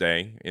needed to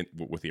stay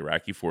with the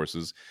Iraqi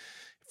forces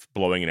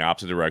blowing in the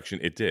opposite direction,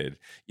 it did.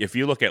 If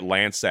you look at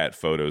Landsat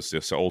photos,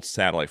 this old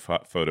satellite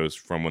photos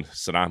from when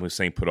Saddam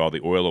Hussein put all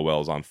the oil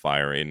wells on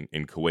fire in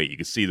Kuwait, you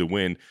can see the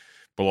wind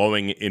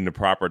blowing in the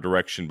proper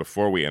direction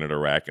before we entered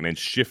Iraq and then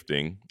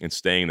shifting and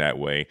staying that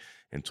way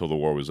until the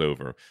war was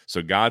over.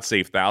 So God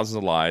saved thousands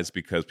of lives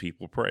because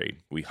people prayed.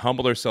 We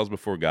humbled ourselves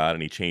before God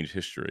and he changed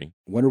history.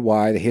 Wonder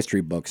why the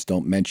history books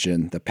don't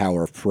mention the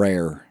power of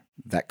prayer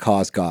that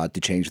caused God to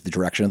change the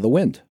direction of the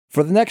wind.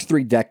 For the next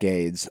 3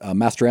 decades,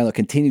 Mastriano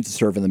continued to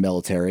serve in the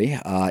military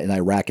in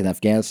Iraq and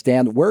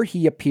Afghanistan, where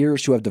he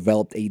appears to have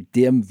developed a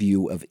dim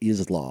view of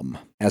Islam.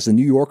 As the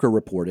New Yorker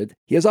reported,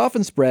 he has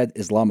often spread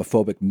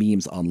Islamophobic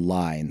memes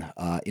online.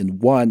 In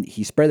one,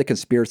 he spread a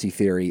conspiracy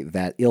theory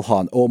that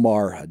Ilhan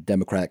Omar, a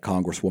Democratic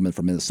congresswoman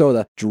from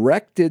Minnesota,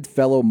 directed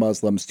fellow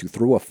Muslims to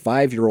throw a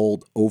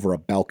 5-year-old over a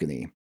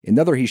balcony.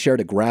 Another, he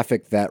shared a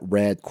graphic that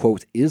read,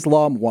 quote,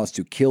 Islam wants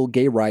to kill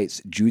gay rights,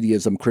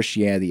 Judaism,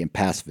 Christianity, and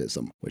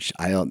pacifism, which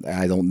I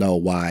don't know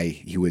why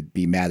he would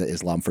be mad at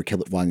Islam for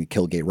wanting to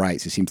kill gay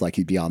rights. It seems like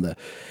he'd be on the,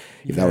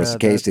 if that was the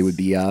case, they would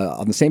be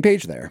on the same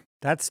page there.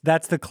 That's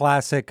the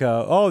classic,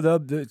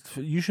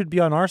 you should be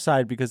on our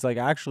side because, like,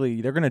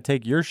 actually, they're going to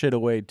take your shit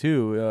away,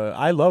 too.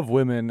 I love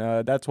women.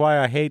 That's why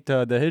I hate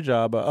the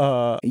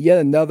hijab. Yet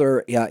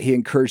another, he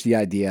encouraged the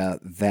idea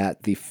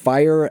that the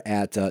fire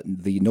at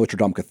the Notre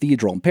Dame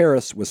Cathedral in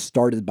Paris was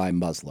started by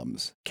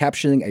Muslims,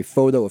 captioning a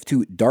photo of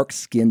 2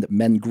 dark-skinned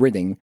men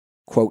grinning,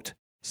 quote,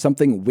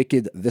 something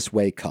wicked this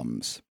way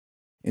comes.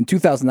 In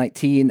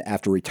 2019,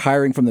 after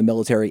retiring from the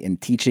military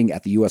and teaching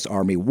at the U.S.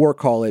 Army War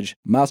College,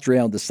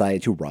 Mastriano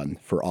decided to run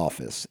for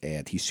office,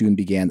 and he soon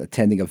began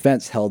attending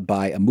events held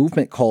by a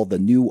movement called the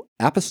New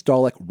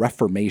Apostolic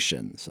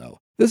Reformation. So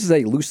This is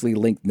a loosely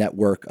linked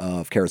network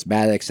of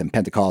charismatics and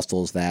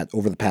Pentecostals that,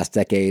 over the past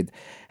decade,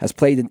 has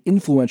played an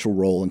influential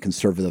role in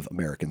conservative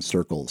American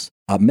circles.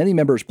 Many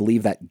members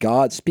believe that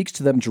God speaks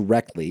to them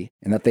directly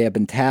and that they have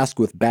been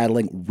tasked with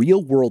battling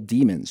real-world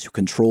demons who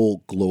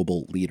control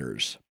global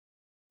leaders.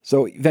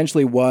 So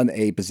eventually won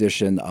a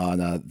position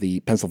on the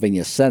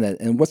Pennsylvania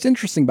Senate. And what's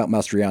interesting about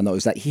Mastriano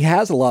is that he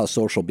has a lot of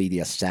social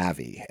media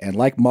savvy. And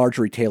like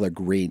Marjorie Taylor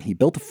Greene, he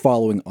built a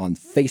following on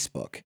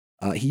Facebook.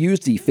 He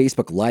used the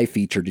Facebook Live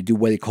feature to do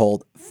what he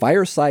called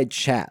fireside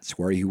chats,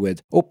 where he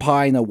would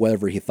opine on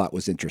whatever he thought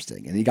was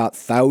interesting. And he got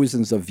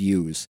thousands of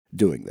views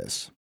doing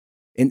this.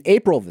 In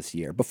April of this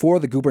year, before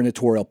the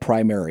gubernatorial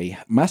primary,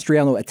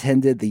 Mastriano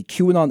attended the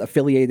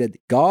QAnon-affiliated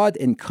God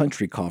and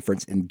Country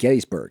Conference in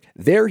Gettysburg.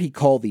 There he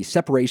called the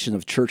separation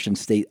of church and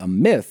state a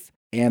myth,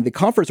 and the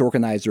conference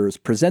organizers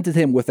presented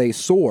him with a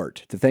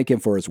sword to thank him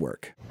for his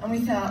work. And we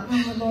thought,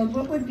 oh Lord,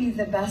 what would be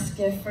the best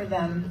gift for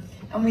them?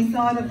 And we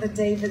thought of the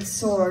David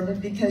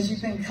sword, because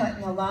you've been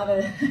cutting a lot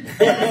of...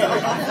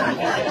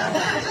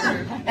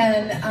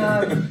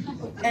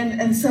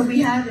 and so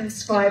we had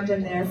inscribed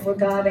in there for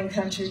God and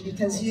country,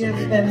 because you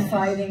have been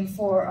fighting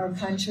for our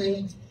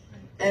country,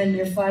 and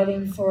you're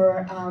fighting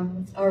for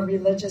our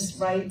religious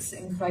rights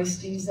in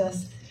Christ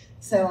Jesus.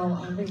 So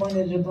we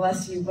wanted to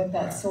bless you with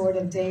that sword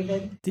of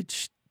David.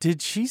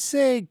 Did she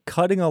say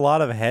cutting a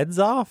lot of heads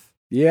off?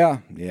 Yeah.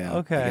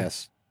 Okay. I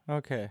guess.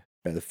 Okay.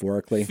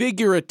 Metaphorically.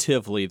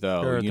 Figuratively,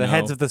 though. Sure, the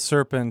heads of the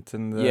serpent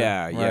and the...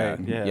 Yeah.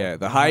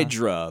 The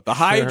Hydra. The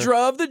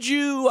Hydra of the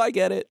Jew. I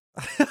get it.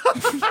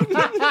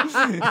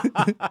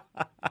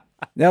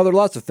 Now, there are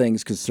lots of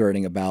things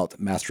concerning about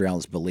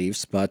Mastriano's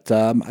beliefs, but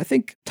I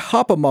think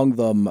top among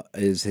them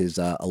is his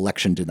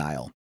election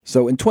denial.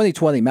 So in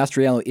 2020,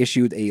 Mastriano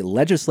issued a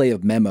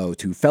legislative memo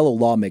to fellow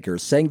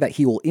lawmakers saying that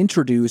he will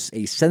introduce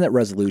a Senate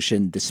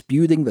resolution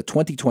disputing the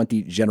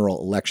 2020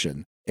 general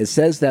election. It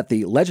says that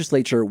the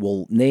legislature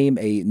will name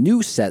a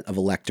new set of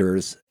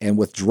electors and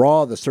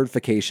withdraw the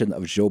certification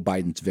of Joe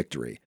Biden's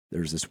victory.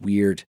 There's this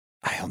weird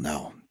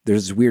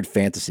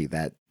fantasy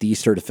that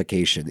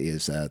decertification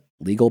is a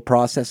legal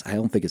process. I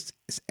don't think it's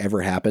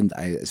ever happened.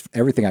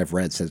 Everything I've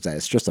read says that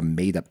it's just a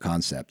made-up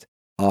concept.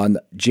 On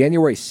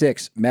January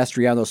 6th,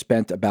 Mastriano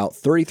spent about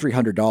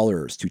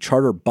 $3,300 to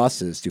charter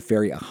buses to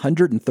ferry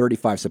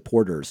 135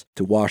 supporters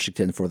to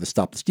Washington for the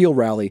Stop the Steal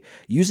rally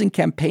using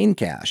campaign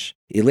cash.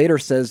 He later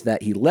says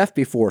that he left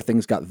before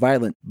things got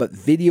violent, but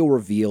video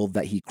revealed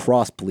that he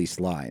crossed police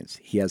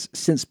lines. He has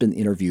since been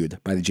interviewed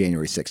by the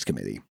January 6th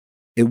committee.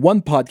 In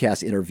one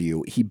podcast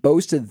interview, he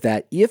boasted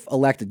that if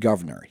elected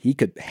governor, he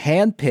could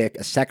handpick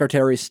a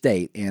Secretary of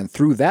State and,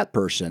 through that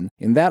person,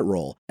 in that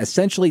role,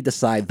 essentially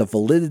decide the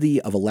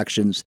validity of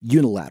elections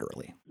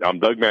unilaterally. I'm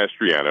Doug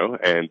Mastriano,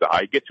 and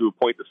I get to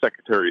appoint the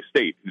Secretary of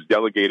State, who's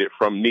delegated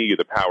from me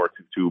the power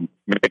to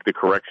make the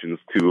corrections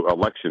to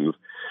elections,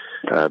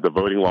 the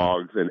voting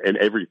logs, and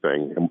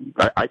everything. And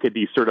I could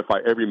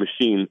decertify every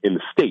machine in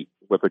the state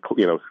with a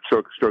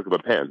stroke of a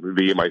pen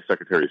via my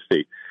Secretary of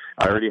State.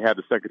 I already have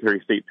the Secretary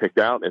of State picked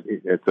out.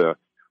 It's a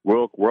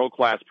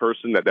world-class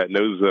person that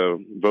knows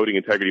voting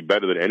integrity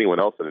better than anyone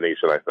else in the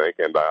nation, I think.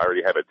 And I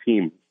already have a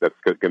team that's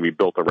going to be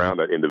built around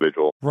that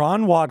individual.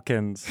 Ron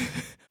Watkins.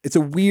 It's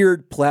a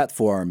weird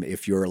platform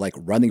if you're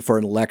running for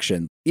an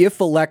election. If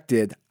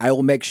elected, I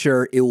will make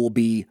sure it will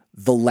be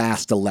the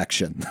last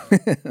election.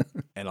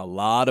 And a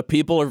lot of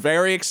people are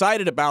very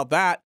excited about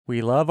that.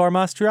 We love our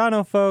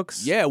Mastriano,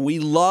 folks. Yeah, we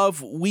love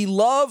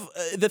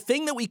the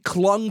thing that we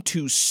clung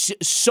to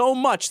so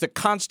much, the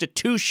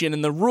Constitution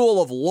and the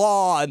rule of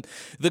law and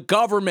the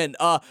government.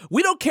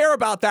 We don't care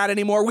about that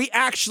anymore. We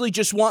actually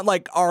just want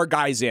our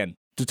guys in.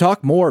 To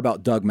talk more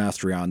about Doug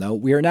Mastriano,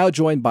 we are now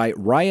joined by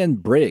Ryan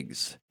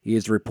Briggs. He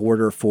is a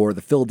reporter for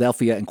the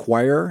Philadelphia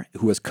Inquirer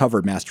who has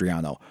covered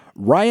Mastriano.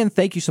 Ryan,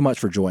 thank you so much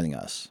for joining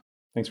us.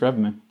 Thanks for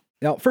having me.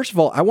 Now, first of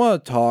all, I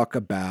want to talk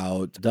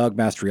about Doug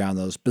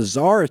Mastriano's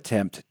bizarre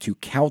attempt to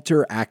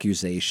counter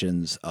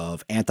accusations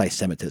of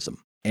anti-Semitism.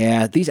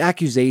 And these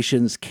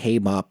accusations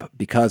came up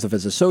because of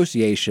his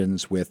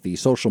associations with the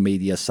social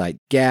media site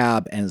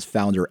Gab and its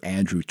founder,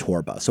 Andrew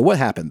Torba. So what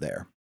happened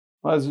there?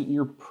 Well, as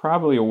you're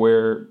probably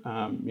aware,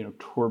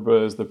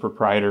 Torba is the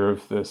proprietor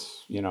of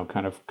this,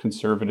 kind of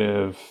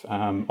conservative,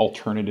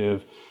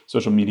 alternative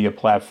social media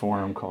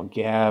platform called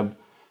Gab.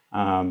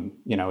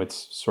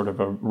 It's sort of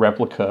a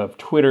replica of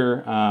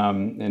Twitter,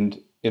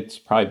 and it's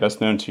probably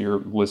best known to your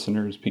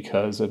listeners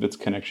because of its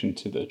connection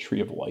to the Tree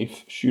of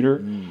Life shooter,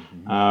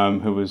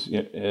 who was,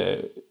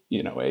 a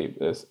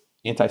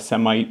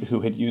anti-Semite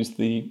who had used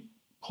the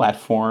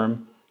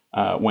platform,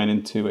 went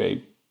into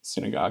a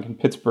synagogue in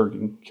Pittsburgh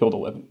and killed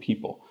 11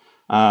 people.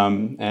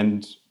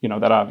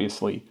 That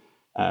obviously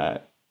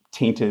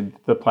tainted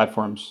the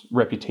platform's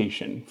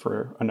reputation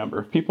for a number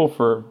of people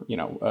for,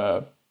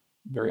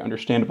 very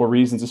understandable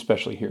reasons,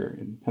 especially here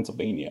in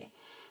Pennsylvania.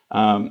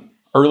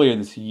 Earlier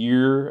this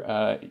year,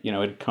 it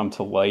had come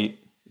to light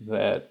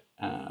that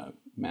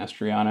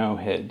Mastriano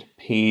had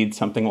paid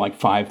something like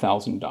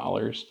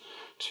 $5,000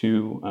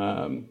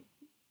 to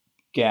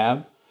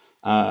Gab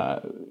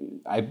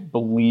I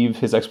believe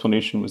his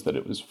explanation was that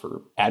it was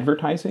for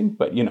advertising,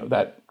 but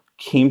that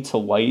came to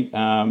light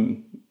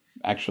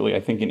actually, I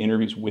think, in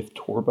interviews with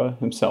Torba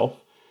himself,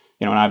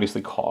 and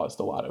obviously caused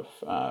a lot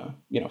of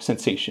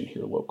sensation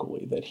here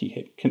locally that he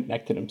had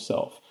connected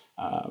himself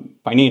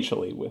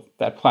financially with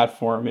that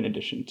platform, in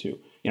addition to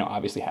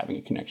obviously having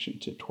a connection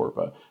to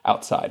Torba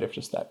outside of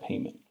just that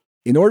payment.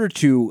 In order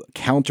to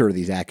counter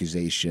these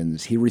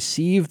accusations, he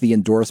received the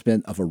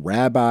endorsement of a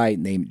rabbi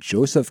named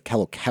Joseph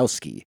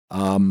Kalokowski.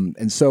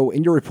 And so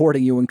in your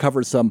reporting, you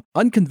uncovered some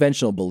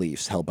unconventional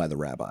beliefs held by the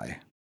rabbi.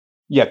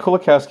 Yeah,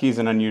 Kolakowski is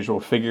an unusual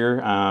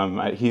figure.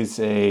 He's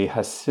a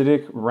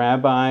Hasidic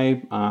rabbi,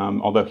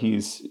 although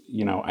he's,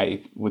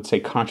 I would say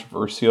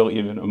controversial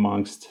even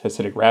amongst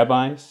Hasidic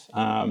rabbis.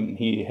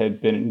 He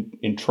had been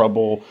in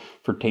trouble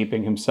for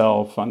taping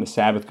himself on the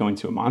Sabbath going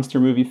to a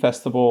monster movie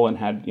festival and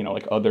had,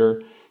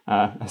 other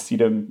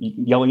Hasidim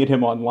yelling at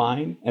him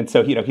online. And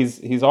so,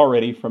 he's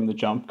already from the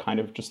jump kind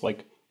of just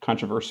like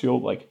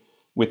controversial, like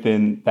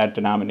within that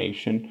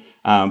denomination.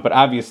 But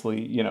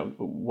obviously,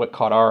 what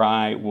caught our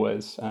eye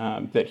was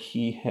that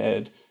he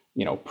had,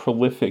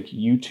 prolific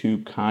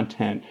YouTube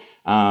content,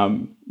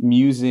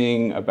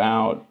 musing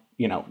about,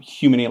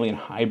 human alien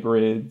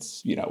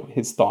hybrids,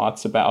 his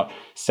thoughts about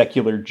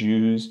secular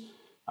Jews,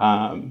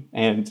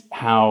 and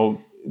how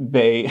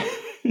they,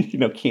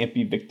 can't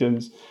be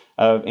victims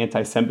of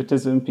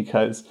anti-Semitism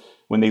because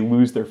when they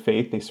lose their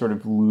faith, they sort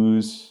of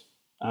lose,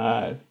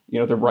 the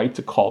right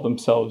to call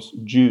themselves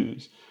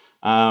Jews.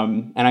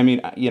 And I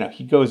mean,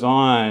 he goes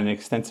on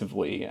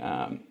extensively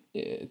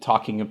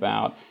talking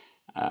about,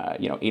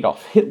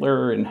 Adolf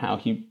Hitler and how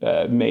he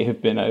may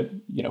have been a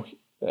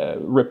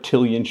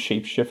reptilian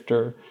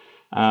shapeshifter.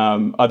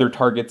 Other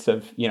targets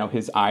of,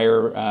 his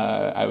ire,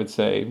 I would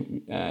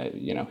say,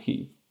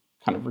 he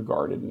kind of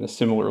regarded in a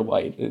similar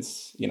light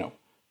as,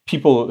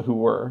 people who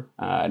were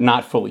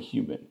not fully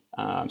human.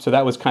 So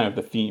that was kind of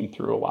the theme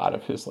through a lot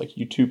of his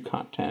YouTube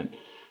content.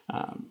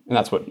 And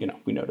that's what,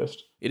 we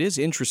noticed. It is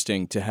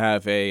interesting to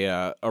have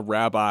a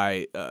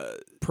rabbi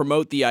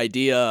promote the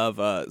idea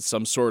of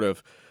some sort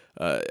of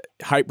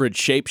hybrid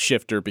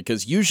shapeshifter,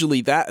 because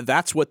usually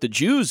that's what the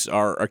Jews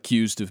are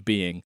accused of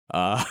being.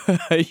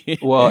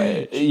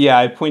 Well, yeah,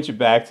 I point you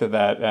back to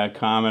that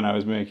comment I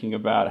was making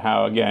about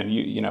how, again,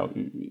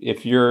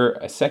 if you're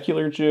a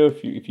secular Jew,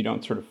 if you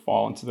don't sort of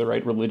fall into the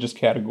right religious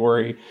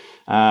category,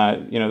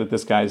 that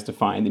this guy is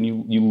defined, then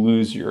you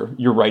lose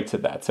your right to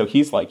that. So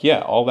he's like,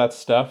 yeah, all that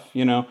stuff,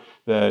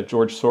 the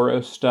George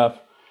Soros stuff,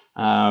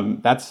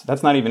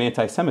 that's not even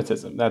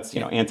anti-Semitism. That's,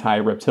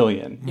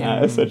 anti-reptilian,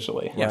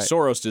 essentially. Yeah, right.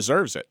 Soros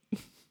deserves it.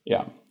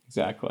 Yeah,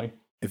 exactly.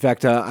 In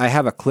fact, I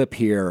have a clip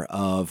here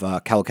of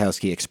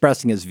Kalokowski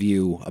expressing his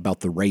view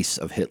about the race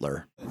of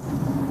Hitler.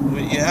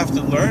 What you have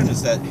to learn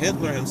is that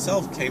Hitler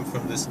himself came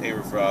from this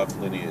Erev Rav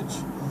lineage,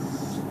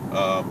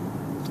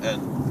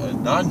 and a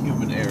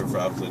non-human Erev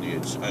Rav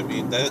lineage. I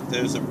mean,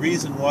 there's a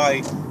reason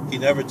why he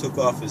never took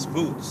off his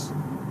boots.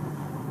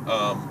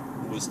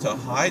 It was to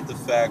hide the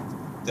fact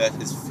that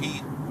his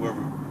feet were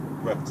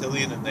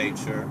reptilian in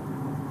nature,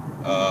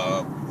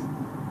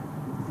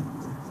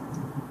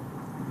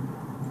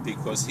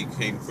 because he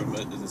came from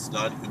this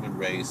non-human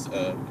race,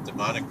 a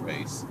demonic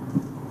race.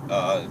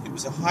 He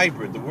was a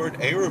hybrid. The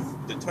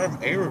term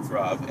Erev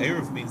Rav,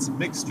 Erev means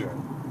mixture.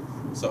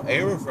 So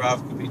Erev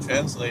Rav could be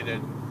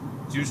translated,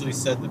 it's usually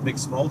said the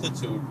mixed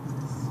multitude.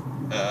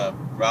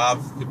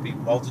 Rav could be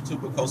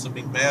multitude, but also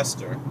mean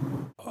master.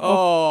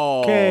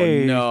 Oh,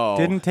 okay. No.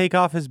 Didn't take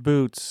off his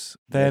boots.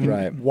 Then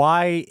right.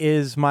 Why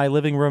is my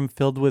living room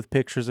filled with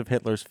pictures of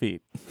Hitler's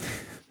feet?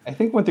 I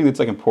think one thing that's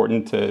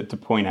important to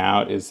point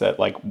out is that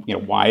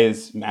why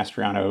is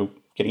Mastriano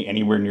getting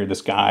anywhere near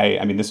this guy?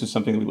 I mean, this is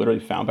something that we literally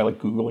found by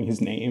Googling his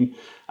name.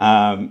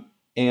 And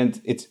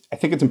I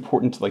think it's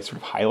important to sort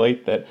of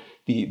highlight that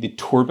the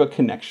Torba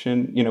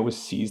connection, was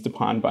seized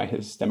upon by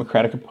his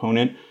Democratic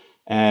opponent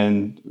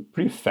and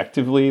pretty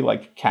effectively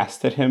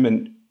casted him,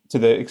 and to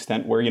the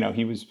extent where,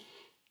 he was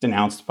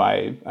denounced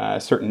by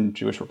certain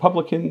Jewish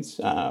Republicans.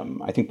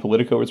 I think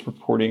Politico was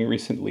reporting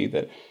recently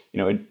that,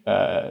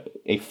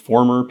 a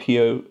former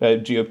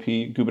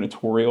GOP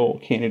gubernatorial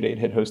candidate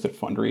had hosted a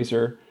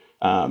fundraiser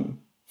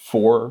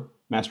for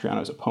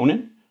Mastriano's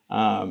opponent.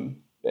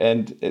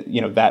 And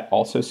that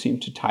also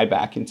seemed to tie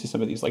back into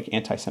some of these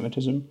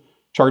anti-Semitism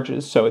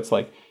charges. So it's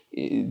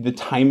the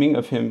timing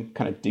of him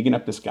kind of digging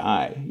up this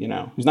guy,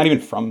 who's not even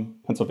from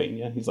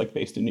Pennsylvania. He's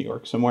based in New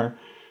York somewhere.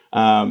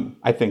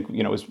 I think,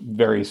 was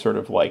very sort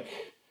of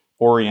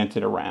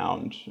oriented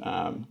around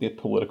the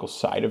political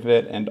side of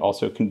it, and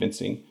also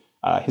convincing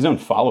his own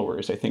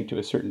followers, I think, to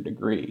a certain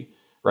degree,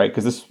 right?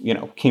 Because this,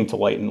 came to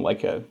light in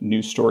a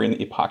news story in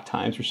the Epoch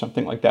Times or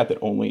something like that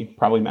only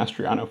probably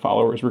Mastriano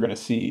followers were going to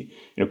see.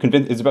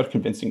 It's about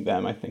convincing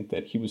them, I think,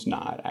 that he was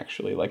not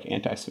actually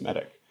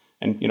anti-Semitic.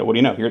 And, what do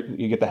you know? Here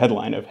you get the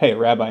headline of, hey, a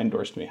rabbi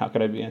endorsed me. How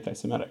could I be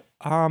anti-Semitic?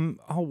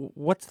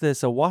 What's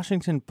this? A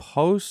Washington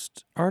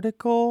Post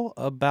article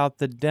about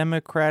the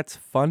Democrats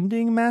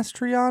funding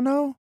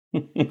Mastriano?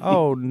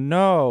 Oh,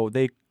 no.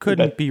 They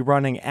couldn't be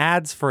running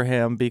ads for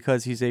him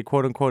because he's a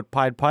quote-unquote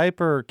Pied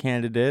Piper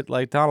candidate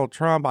like Donald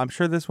Trump. I'm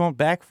sure this won't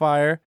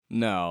backfire.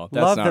 No,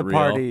 that's Love not the real.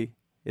 party.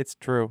 It's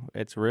true.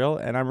 It's real,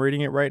 and I'm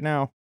reading it right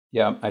now.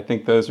 Yeah, I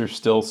think those are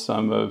still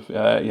some of,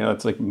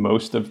 it's like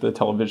most of the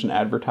television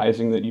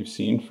advertising that you've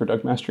seen for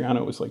Doug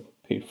Mastriano was like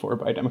paid for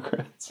by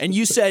Democrats. And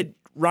you said,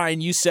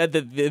 Ryan,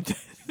 that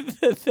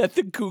that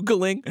the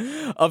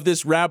Googling of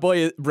this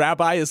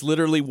rabbi is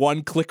literally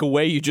one click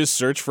away. You just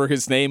search for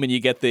his name and you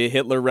get the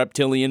Hitler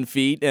reptilian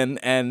feet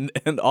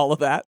and all of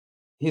that.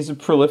 He's a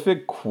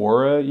prolific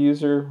Quora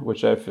user,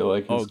 which I feel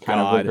like is kind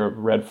of like a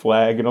red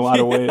flag in a lot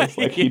of ways.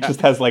 Like he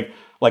just has like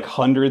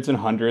hundreds and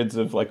hundreds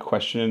of like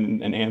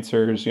question and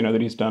answers, that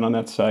he's done on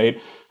that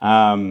site.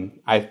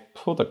 I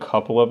pulled a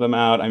couple of them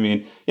out. I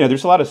mean,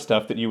 there's a lot of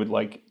stuff that you would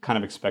like kind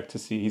of expect to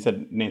see. He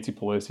said Nancy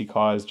Pelosi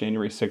caused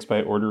January 6th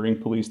by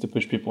ordering police to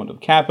push people into the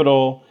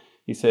Capitol.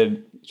 He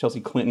said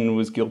Chelsea Clinton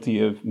was guilty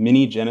of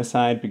mini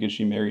genocide because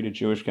she married a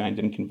Jewish guy and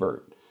didn't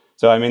convert.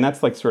 So, I mean,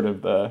 that's like sort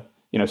of the,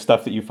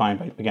 stuff that you find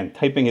by, again,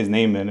 typing his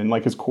name in and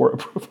like his Quora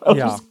profile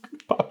just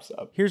pops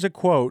up. Here's a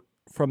quote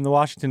from the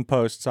Washington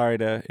Post. Sorry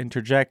to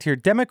interject here.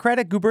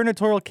 Democratic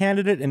gubernatorial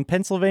candidate and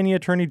Pennsylvania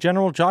Attorney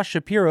General Josh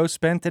Shapiro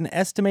spent an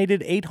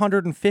estimated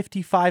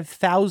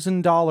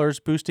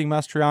 $855,000 boosting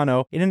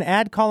Mastriano in an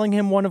ad calling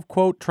him one of,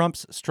 quote,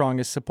 Trump's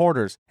strongest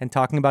supporters and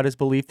talking about his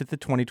belief that the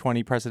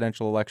 2020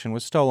 presidential election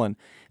was stolen.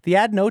 The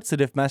ad notes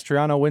that if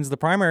Mastriano wins the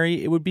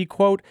primary, it would be,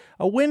 quote,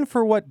 a win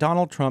for what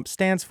Donald Trump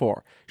stands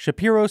for.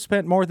 Shapiro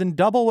spent more than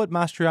double what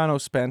Mastriano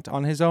spent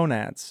on his own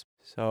ads.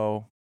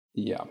 So,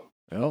 yeah.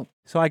 Well,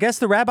 so I guess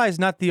the rabbi is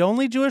not the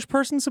only Jewish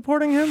person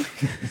supporting him?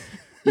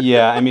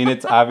 Yeah, I mean,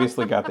 it's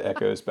obviously got the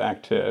echoes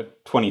back to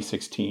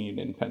 2016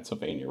 in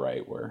Pennsylvania,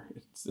 right, where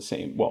it's the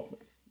same, well,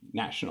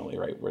 nationally,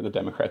 right, where the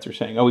Democrats are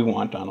saying, oh, we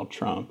want Donald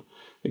Trump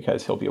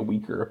because he'll be a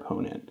weaker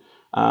opponent.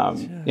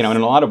 And in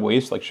a lot of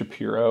ways, like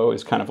Shapiro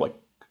is kind of like,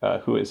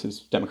 who is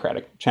his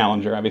Democratic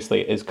challenger,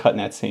 obviously, is cutting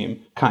that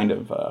same kind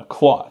of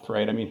cloth,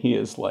 right? I mean, he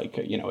is like,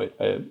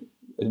 a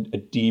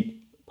deep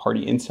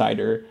party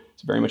insider.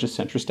 He's very much a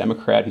centrist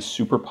Democrat. He's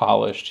super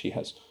polished. He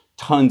has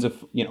tons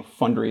of,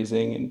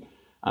 fundraising. And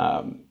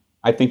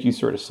I think you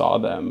sort of saw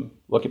them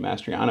look at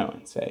Mastriano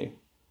and say,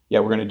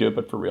 yeah, we're going to do it,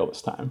 but for real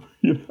this time.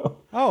 Get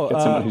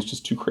someone who's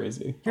just too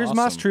crazy. Here's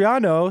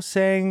Mastriano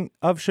saying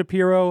of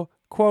Shapiro,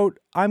 quote,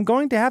 I'm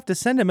going to have to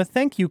send him a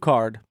thank you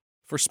card.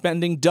 For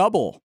spending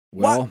double.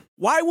 Well,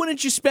 why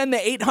wouldn't you spend the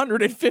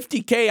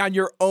 $850K on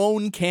your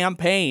own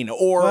campaign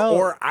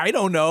or I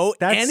don't know,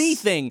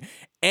 anything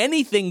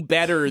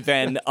better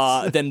than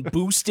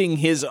boosting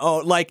his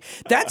own? Like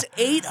that's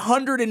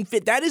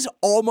 $850. That is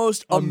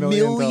almost $1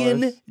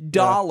 million.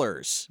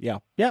 Yeah.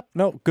 Yep.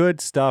 No,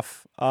 good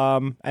stuff.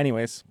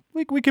 Anyways,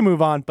 we can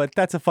move on, but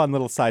that's a fun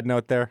little side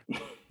note there.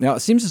 Now,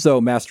 it seems as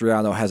though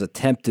Mastriano has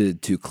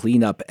attempted to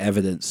clean up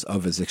evidence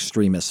of his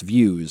extremist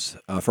views.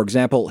 For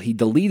example, he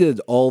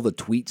deleted all the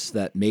tweets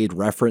that made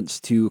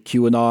reference to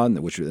QAnon,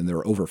 and there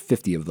were over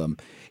 50 of them.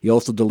 He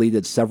also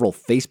deleted several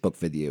Facebook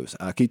videos.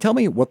 Can you tell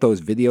me what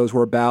those videos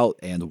were about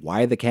and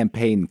why the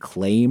campaign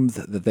claimed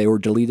that they were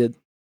deleted?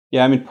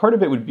 Yeah, I mean, part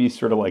of it would be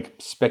sort of like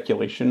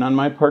speculation on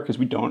my part because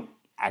we don't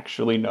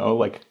actually know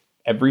like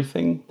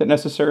everything that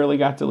necessarily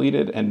got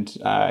deleted. And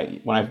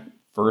when I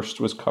first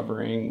was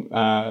covering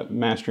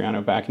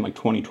Mastriano back in like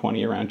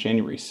 2020 around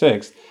January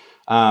 6th,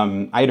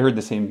 I had heard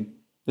the same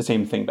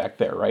thing back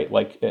there, right?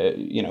 Like,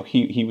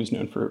 he was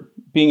known for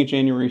being a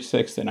January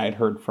 6th, and I had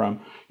heard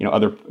from,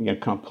 other kind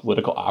of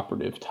political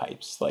operative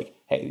types, like,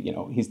 hey,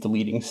 he's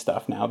deleting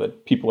stuff now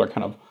that people are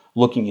kind of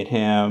looking at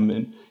him,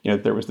 and,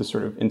 there was this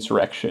sort of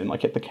insurrection,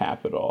 like at the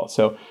Capitol.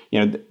 So,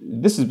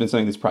 this has been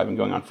something that's probably been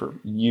going on for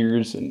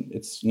years, and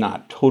it's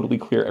not totally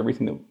clear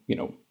everything that,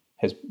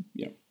 has,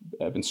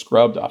 been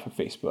scrubbed off of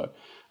Facebook.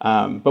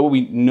 But what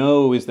we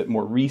know is that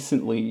more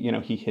recently,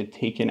 he had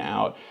taken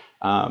out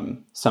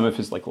some of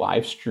his like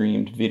live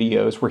streamed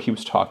videos where he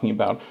was talking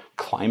about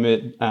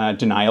climate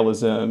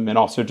denialism and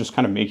also just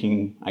kind of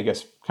making, I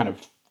guess, kind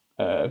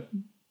of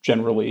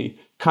generally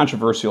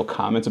controversial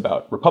comments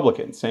about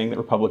Republicans, saying that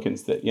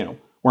Republicans that,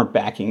 weren't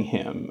backing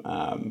him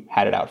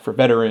had it out for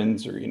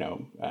veterans or,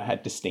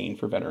 had disdain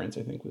for veterans,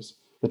 I think was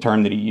the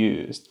term that he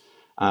used.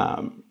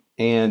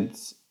 And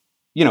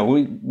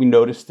we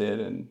noticed it,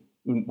 and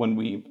when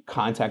we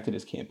contacted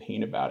his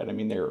campaign about it, I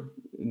mean, they were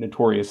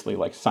notoriously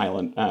like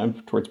silent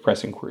towards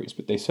press inquiries,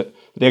 but they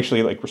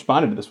actually like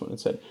responded to this one and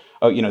said,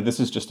 oh, this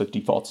is just a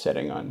default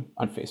setting on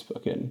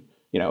Facebook, and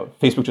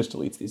Facebook just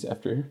deletes these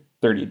after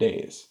 30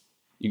 days.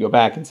 You go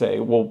back and say,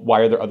 well, why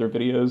are there other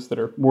videos that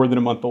are more than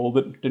a month old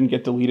that didn't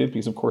get deleted?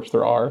 Because of course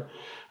there are,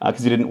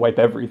 because he didn't wipe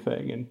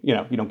everything, and you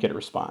don't get a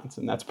response,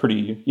 and that's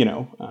pretty,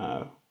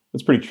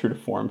 that's pretty true to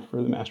form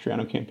for the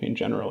Mastriano campaign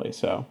generally.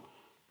 So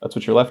that's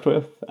what you're left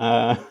with.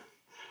 I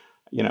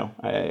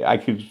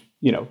could,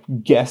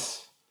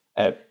 guess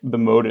at the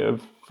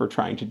motive for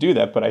trying to do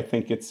that, but I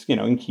think it's,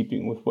 in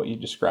keeping with what you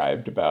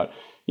described about,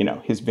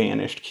 his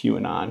vanished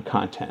QAnon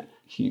content.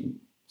 He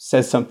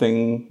says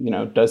something,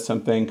 does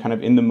something kind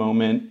of in the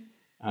moment,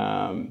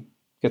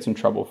 gets in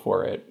trouble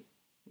for it,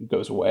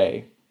 goes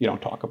away. You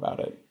don't talk about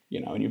it,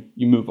 and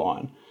you move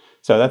on.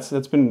 So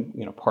that's been,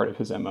 part of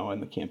his MO in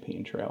the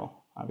campaign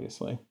trail,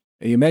 obviously.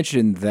 You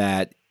mentioned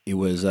that it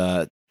was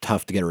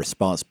tough to get a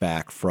response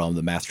back from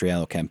the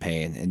Mastriano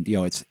campaign. And,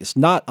 it's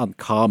not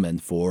uncommon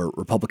for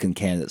Republican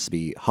candidates to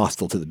be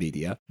hostile to the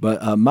media,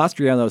 but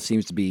Mastriano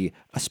seems to be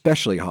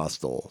especially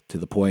hostile to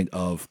the point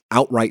of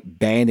outright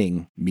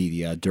banning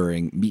media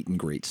during meet and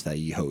greets that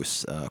he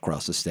hosts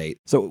across the state.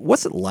 So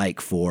what's it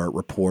like for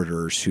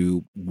reporters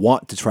who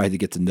want to try to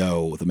get to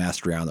know the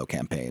Mastriano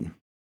campaign?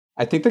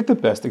 I think the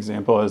best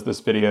example is this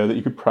video that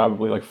you could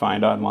probably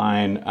find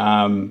online.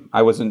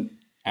 I wasn't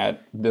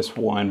at this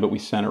one, but we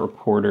sent a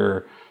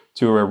reporter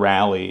to a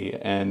rally,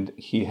 and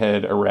he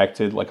had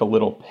erected a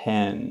little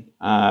pen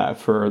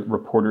for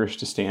reporters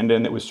to stand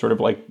in that was sort of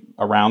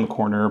around the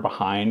corner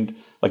behind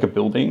a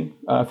building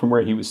from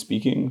where he was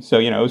speaking. So,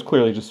 it was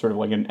clearly just sort of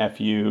an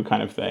FU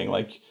kind of thing.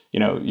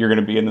 You're going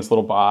to be in this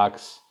little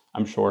box.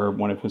 I'm sure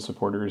one of his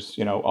supporters,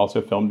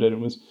 also filmed it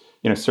and was,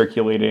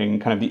 circulating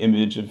kind of the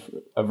image of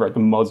the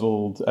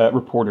muzzled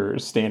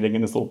reporters standing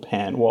in this little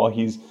pen while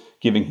he's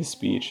giving his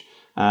speech,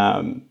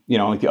 on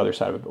the other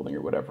side of a building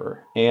or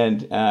whatever.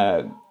 And,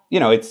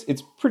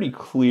 it's pretty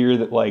clear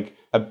that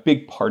a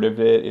big part of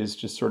it is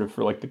just sort of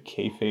for the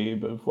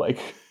kayfabe of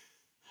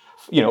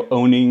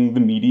owning the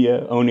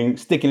media,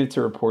 sticking it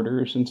to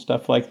reporters and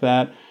stuff like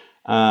that.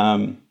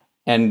 But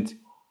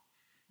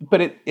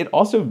it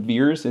also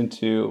veers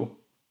into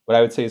what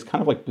I would say is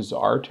kind of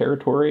bizarre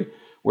territory,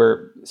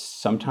 where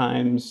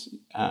sometimes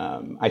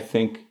I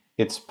think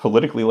it's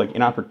politically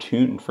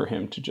inopportune for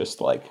him to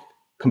just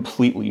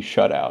completely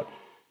shut out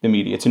the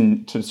media,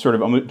 to sort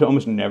of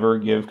almost never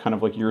give kind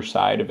of your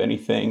side of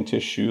anything, to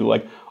eschew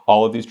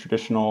all of these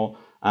traditional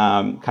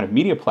kind of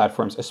media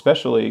platforms,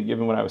 especially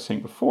given what I was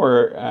saying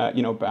before,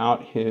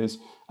 about his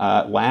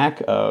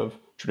lack of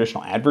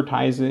traditional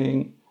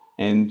advertising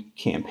and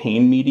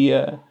campaign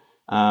media.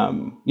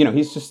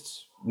 He's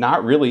just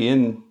not really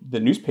in the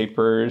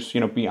newspapers,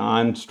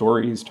 beyond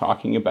stories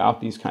talking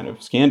about these kind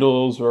of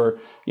scandals, or,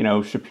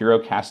 Shapiro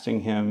casting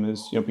him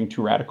as, being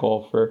too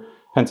radical for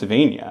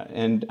Pennsylvania.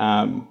 And,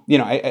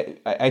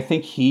 I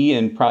think he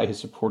and probably his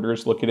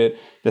supporters look at it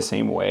the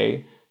same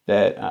way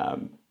that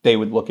they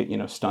would look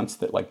at, stunts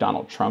that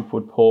Donald Trump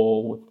would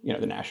pull with,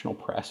 the national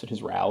press at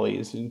his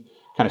rallies and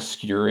kind of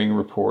skewering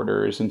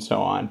reporters and so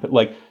on. But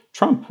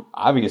Trump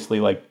obviously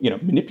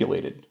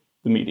manipulated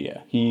the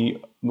media.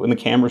 When the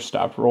cameras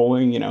stopped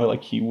rolling,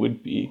 he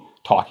would be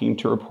talking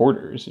to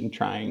reporters and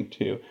trying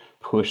to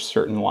push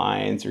certain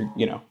lines or,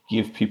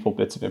 give people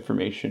bits of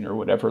information or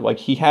whatever.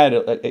 He had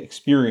an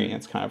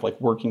experience kind of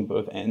working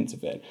both ends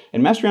of it.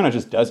 And Mastriano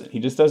just doesn't. He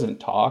just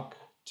doesn't talk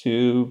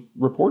to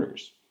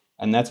reporters,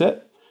 and that's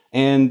it.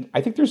 And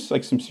I think there's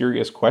some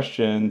serious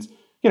questions,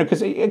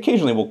 because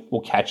occasionally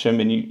we'll catch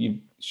him and you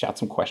shout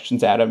some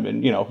questions at him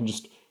and,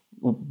 just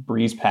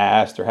breeze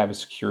past or have a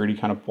security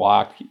kind of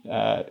block,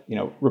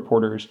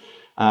 reporters.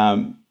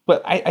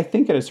 But I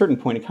think at a certain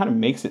point, it kind of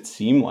makes it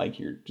seem like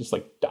you're just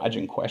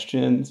dodging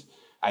questions.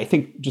 I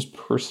think just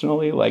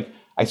personally,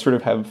 I sort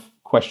of have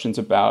questions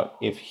about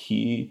if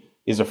he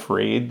is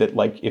afraid that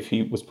if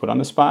he was put on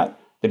the spot,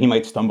 that he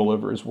might stumble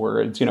over his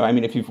words.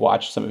 If you've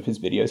watched some of his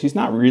videos, he's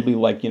not really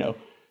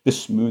the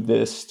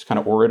smoothest kind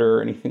of orator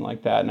or anything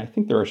like that. And I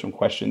think there are some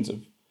questions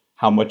of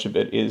how much of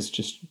it is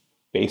just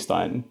based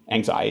on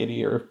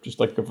anxiety or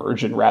just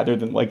aversion rather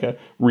than a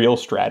real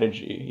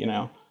strategy,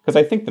 Because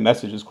I think the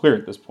message is clear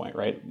at this point,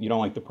 right? You don't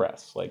like the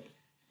press.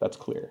 That's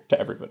clear to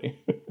everybody.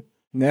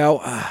 Now,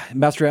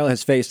 Mastriano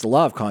has faced a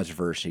lot of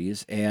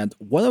controversies, and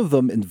one of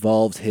them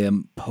involved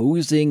him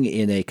posing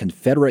in a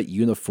Confederate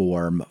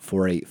uniform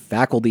for a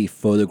faculty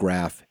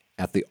photograph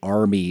at the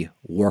Army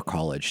War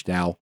College.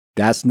 Now,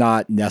 that's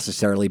not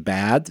necessarily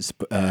bad,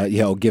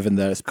 given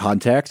the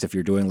context, if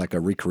you're doing a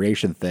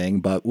recreation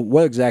thing, but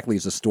what exactly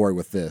is the story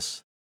with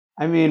this?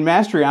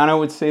 Mastriano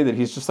would say that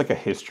he's just a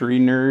history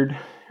nerd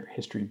or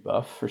history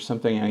buff or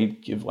something.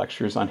 He'd give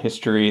lectures on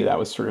history. That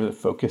was sort of the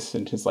focus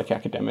in his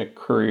academic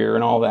career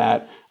and all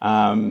that.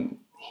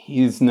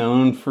 He's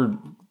known for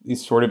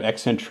these sort of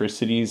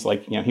eccentricities.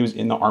 He was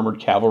in the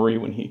armored cavalry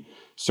when he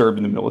served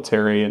in the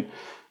military, and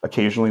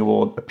occasionally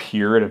will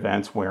appear at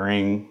events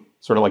wearing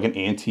sort of an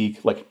antique,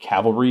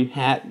 cavalry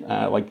hat,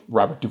 like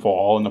Robert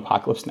Duvall in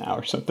Apocalypse Now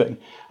or something.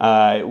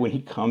 When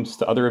he comes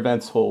to other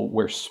events, he'll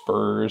wear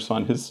spurs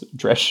on his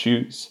dress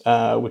shoes,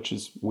 which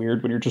is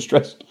weird when you're just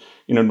dressed,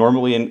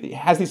 normally. And he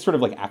has these sort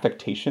of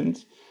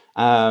affectations.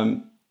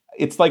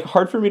 It's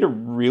hard for me to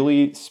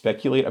really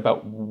speculate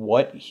about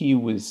what he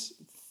was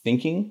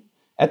thinking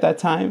at that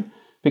time,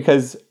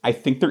 because I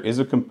think there is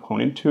a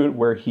component to it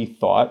where he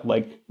thought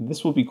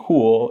this will be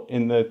cool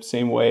in the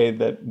same way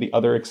that the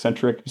other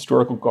eccentric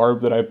historical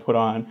garb that I put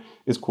on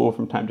is cool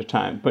from time to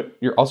time. But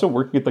you're also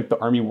working at the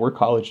Army War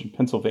College in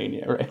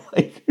Pennsylvania,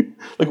 right?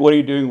 What are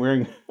you doing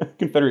wearing a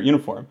Confederate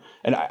uniform?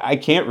 And I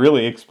can't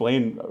really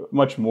explain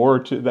much more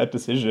to that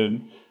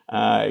decision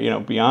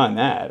beyond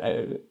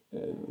that,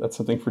 that's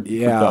something for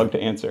Doug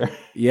to answer.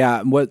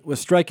 Yeah, what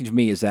was striking to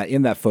me is that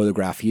in that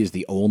photograph, he is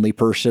the only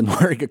person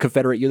wearing a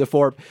Confederate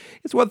uniform.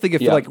 It's one thing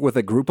if you're like with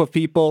a group of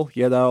people,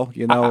 and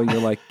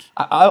you're like...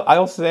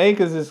 I'll say,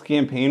 because his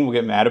campaign will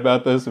get mad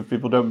about this if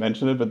people don't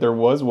mention it, but there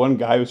was one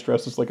guy who was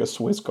dressed as like a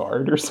Swiss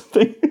guard or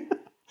something.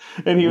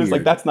 And he was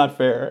like, that's not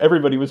fair.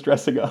 Everybody was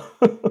dressing up.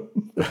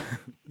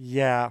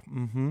 Yeah.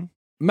 Mm-hmm.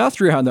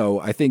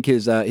 Mastriano, I think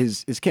his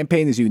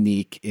campaign is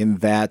unique in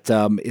that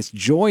it's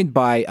joined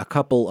by a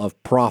couple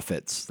of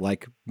prophets,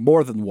 like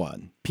more than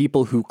one,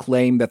 people who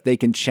claim that they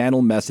can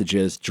channel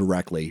messages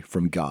directly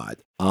from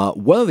God.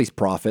 One of these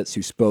prophets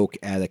who spoke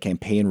at a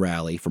campaign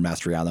rally for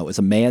Mastriano is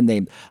a man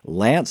named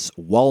Lance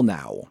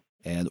Wallnau.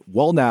 And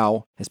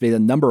Wallnau has made a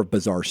number of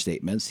bizarre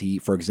statements. He,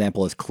 for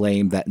example, has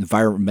claimed that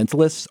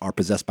environmentalists are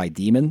possessed by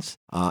demons.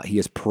 He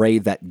has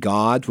prayed that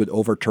God would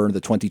overturn the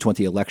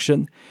 2020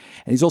 election.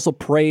 And he's also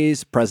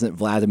praised President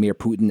Vladimir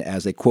Putin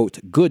as a, quote,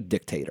 good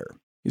dictator.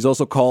 He's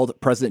also called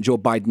President Joe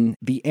Biden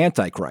the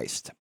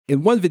Antichrist.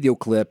 In one video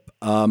clip,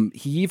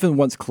 he even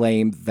once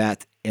claimed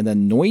that an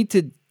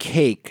anointed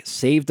cake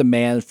saved a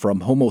man from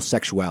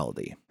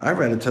homosexuality. I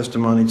read a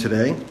testimony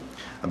today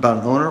about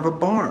an owner of a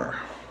bar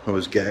who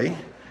was gay.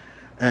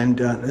 And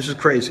this is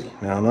crazy.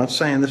 Now, I'm not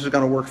saying this is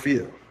going to work for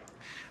you,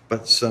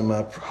 but some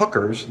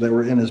hookers that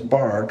were in his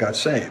bar got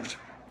saved.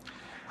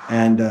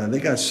 And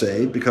they got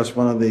saved because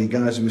one of the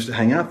guys who used to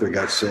hang out there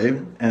got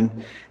saved.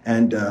 And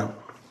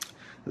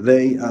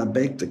they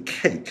baked a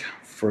cake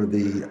for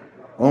the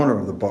owner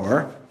of the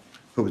bar,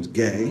 who was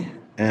gay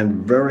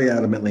and very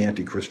adamantly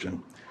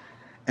anti-Christian.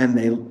 And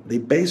they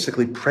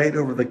basically prayed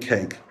over the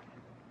cake.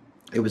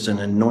 It was an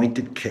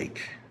anointed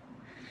cake.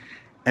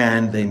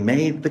 And they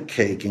made the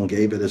cake and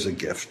gave it as a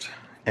gift.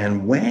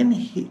 And when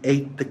he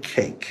ate the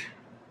cake,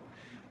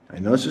 I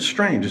know this is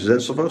strange, this is Ed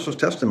Silvoso's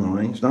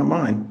testimony, it's not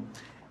mine.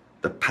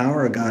 The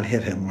power of God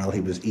hit him while he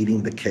was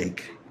eating the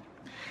cake.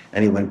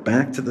 And he went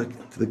back to the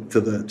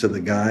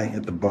guy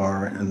at the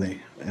bar and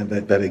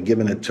that had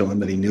given it to him,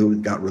 that he knew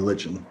got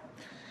religion.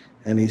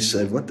 And he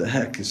said, what the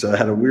heck? He said, I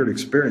had a weird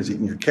experience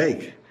eating your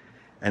cake.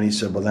 And he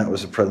said, well, that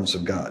was the presence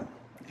of God.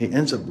 He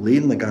ends up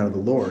leading the guy to the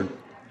Lord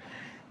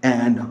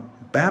and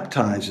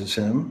baptizes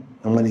him,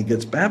 and when he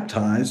gets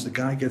baptized, the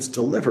guy gets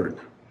delivered.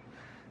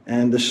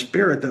 And the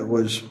spirit that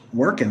was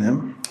working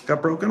him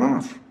got broken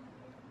off.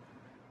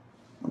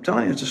 I'm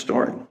telling you, it's a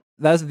story.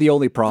 That's the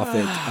only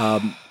prophet.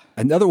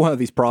 Another one of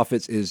these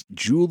prophets is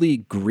Julie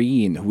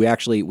Green, who we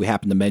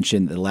happened to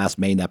mention in the last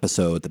main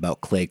episode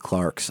about Clay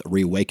Clark's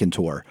Reawaken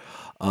tour.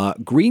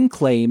 Green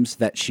claims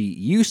that she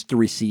used to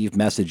receive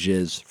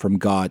messages from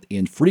God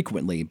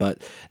infrequently,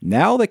 but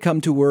now they come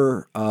to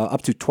her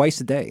up to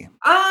twice a day.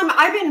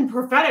 I've been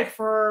prophetic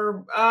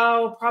for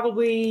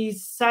probably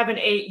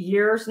 7-8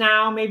 years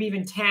now, maybe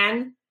even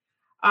 10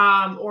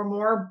 or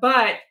more,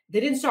 but they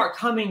didn't start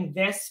coming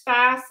this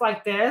fast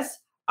like this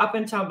up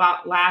until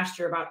about last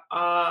year,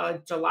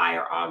 about July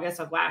or August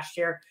of last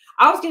year.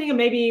 I was getting them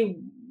maybe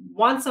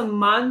once a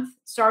month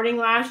starting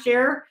last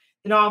year.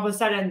 Then all of a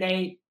sudden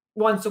they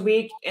once a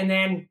week and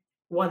then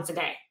once a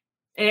day.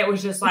 And it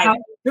was just like,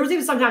 there was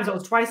even sometimes it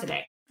was twice a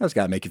day. That's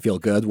got to make you feel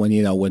good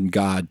when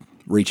God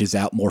reaches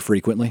out more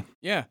frequently.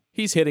 Yeah,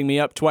 he's hitting me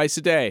up twice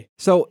a day.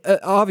 So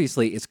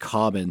obviously it's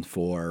common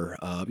for,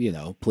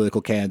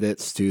 political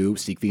candidates to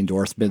seek the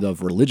endorsement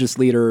of religious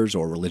leaders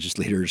or religious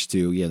leaders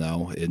to,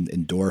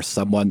 endorse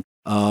someone.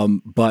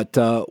 But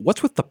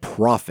what's with the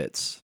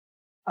prophets?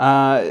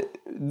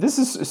 This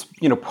is,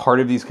 part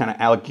of these kind of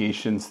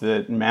allegations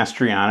that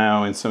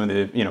Mastriano and some of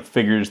the,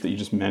 figures that you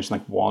just mentioned,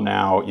 like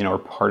Wallnau, are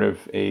part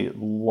of a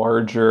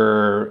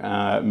larger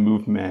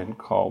movement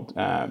called,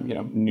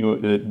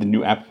 the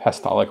New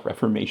Apostolic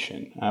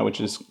Reformation,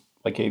 which is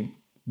like a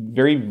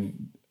very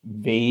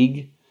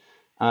vague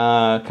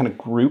kind of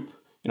group.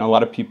 A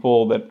lot of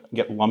people that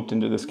get lumped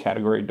into this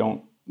category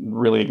don't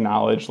really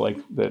acknowledge like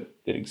that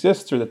it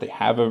exists or that they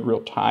have a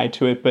real tie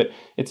to it, but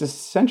it's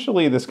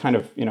essentially this kind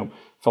of,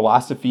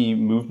 philosophy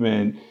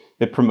movement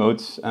that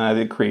promotes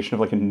the creation of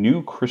like a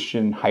new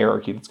Christian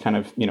hierarchy that's kind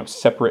of,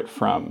 separate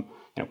from,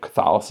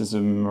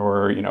 Catholicism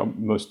or,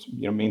 most,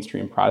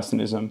 mainstream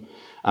Protestantism.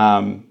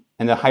 And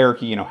the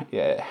hierarchy,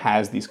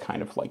 has these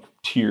kind of like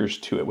tiers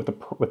to it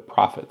with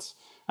prophets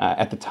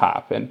at the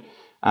top. And,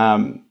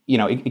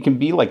 it can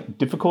be like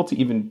difficult to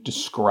even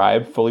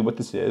describe fully what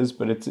this is,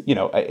 but it's, in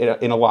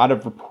a lot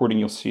of reporting,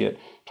 you'll see it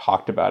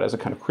talked about as a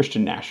kind of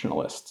Christian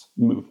nationalist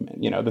movement,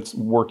 that's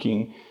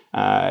working,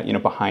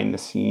 behind the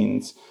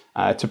scenes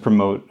to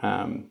promote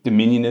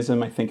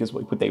dominionism, I think is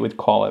what they would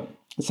call it,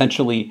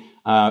 essentially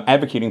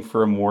advocating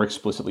for a more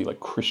explicitly like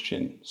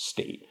Christian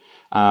state.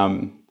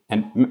 And,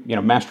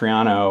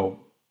 Mastriano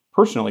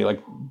personally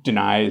like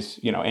denies,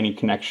 any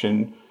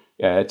connection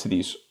to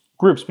these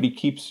groups, but he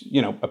keeps,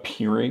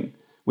 appearing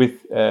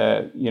with,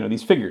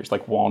 these figures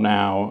like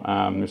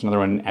Wallnau. There's another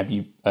one,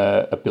 Abby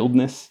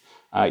Abildness,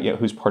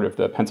 who's part of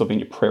the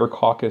Pennsylvania Prayer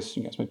Caucus.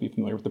 You guys might be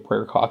familiar with the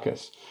Prayer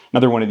Caucus.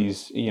 Another one of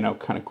these,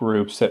 kind of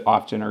groups that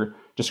often are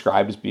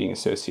described as being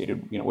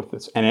associated, with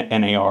this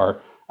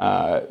NAR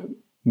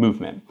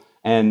movement.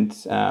 And,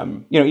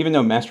 even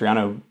though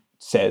Mastriano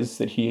says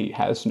that he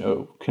has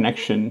no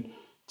connection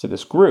to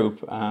this group,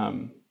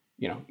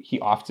 he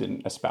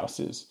often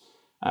espouses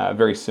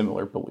very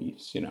similar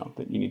beliefs,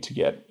 that you need to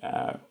get,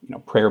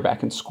 prayer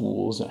back in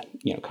schools and,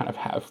 kind of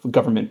have the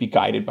government be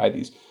guided by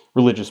these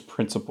religious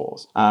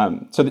principles.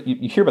 So that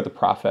you hear about the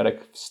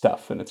prophetic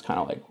stuff and it's kind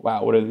of like,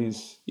 wow, what are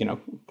these, kind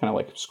of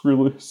like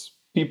screw loose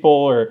people,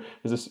 or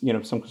is this,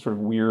 some sort of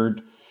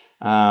weirder,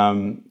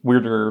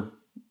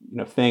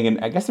 thing. And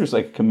I guess there's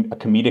like a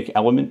comedic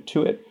element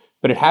to it,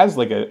 but it has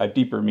like a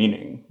deeper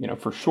meaning,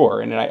 for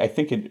sure. And I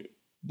think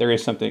there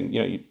is something,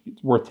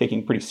 it's worth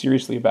taking pretty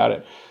seriously about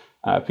it.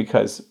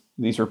 Because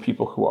these are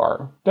people who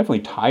are definitely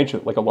tied to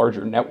like a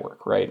larger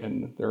network, right?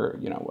 And they're,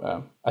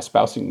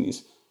 espousing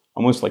these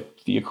almost like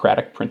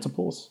theocratic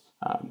principles.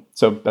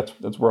 So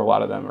that's where a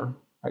lot of them are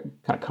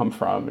kind of come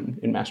from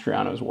in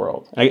Mastriano's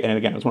world. And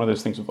again, it's one of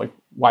those things of like,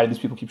 why do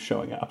these people keep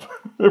showing up,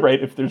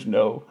 right? If there's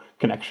no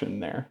connection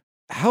there.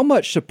 How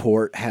much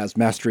support has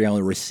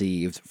Mastriano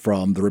received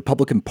from the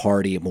Republican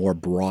Party more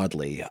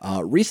broadly?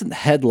 Recent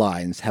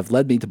headlines have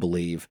led me to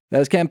believe that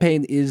his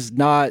campaign is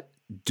not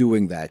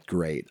doing that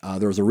great.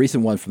 There was a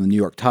recent one from the New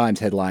York Times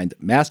headlined,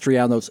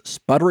 Mastriano's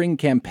sputtering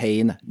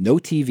campaign, no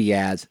TV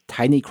ads,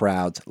 tiny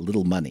crowds,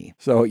 little money.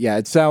 So yeah,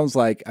 it sounds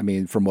like,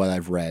 from what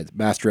I've read,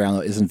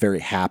 Mastriano isn't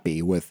very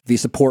happy with the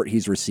support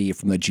he's received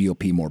from the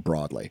GOP more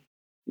broadly.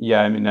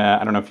 Yeah, I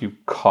don't know if you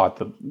caught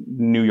the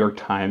New York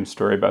Times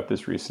story about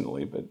this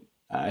recently, but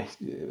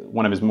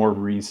one of his more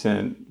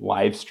recent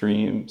live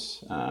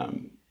streams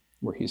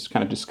where he's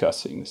kind of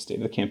discussing the state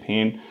of the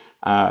campaign,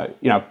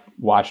 I've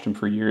watched him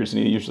for years,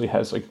 and he usually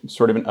has like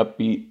sort of an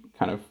upbeat,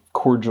 kind of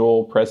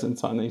cordial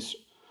presence on these,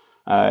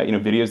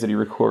 videos that he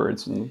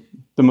records. And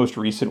the most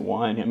recent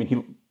one,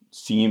 he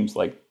seems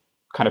like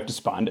kind of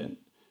despondent,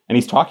 and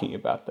he's talking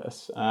about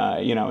this,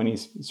 and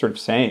he's sort of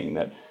saying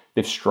that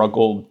they've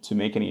struggled to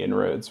make any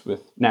inroads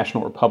with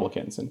national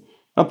Republicans. And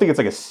I don't think it's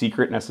like a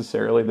secret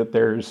necessarily that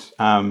there's,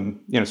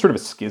 sort of a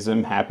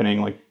schism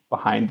happening like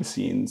behind the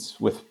scenes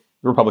with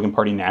the Republican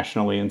Party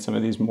nationally and some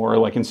of these more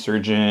like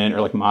insurgent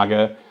or like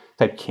MAGA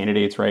type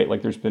candidates, right?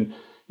 Like there's been,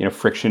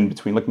 friction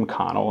between like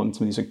McConnell and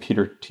some of these like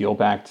Peter Thiel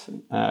backed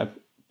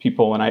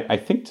people. And I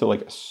think to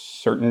like a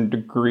certain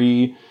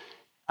degree,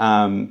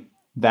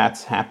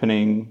 that's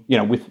happening,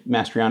 with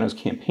Mastriano's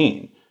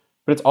campaign,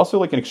 but it's also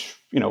like a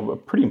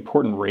pretty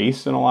important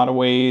race in a lot of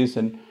ways.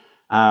 And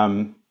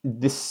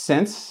this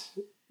sense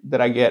that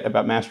I get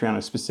about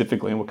Mastriano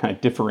specifically and what kind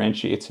of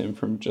differentiates him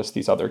from just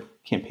these other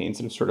campaigns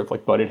that have sort of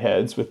like butted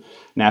heads with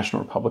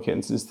national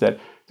Republicans is that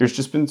there's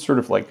just been sort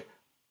of like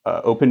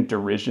open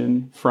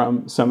derision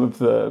from some of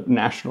the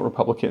national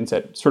Republicans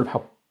at sort of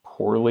how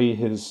poorly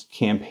his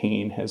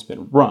campaign has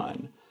been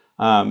run.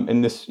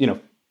 And this,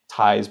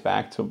 ties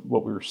back to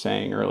what we were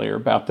saying earlier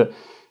about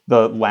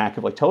the lack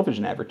of like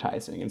television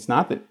advertising. It's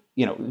not that,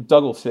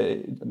 Doug will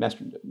say,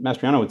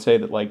 Mastriano would say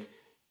that like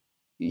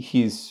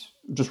he's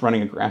just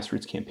running a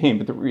grassroots campaign.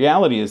 But the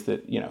reality is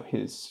that,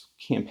 his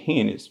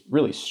campaign is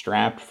really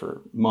strapped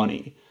for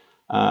money.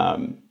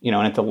 And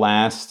at the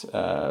last,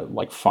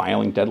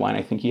 filing deadline,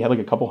 I think he had like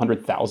a couple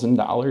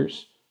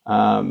 $100,000,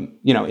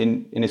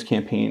 in his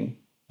campaign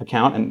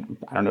account. And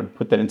I don't know, to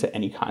put that into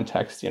any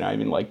context,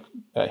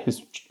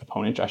 his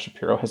opponent, Josh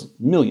Shapiro, has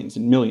millions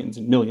and millions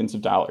and millions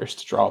of dollars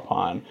to draw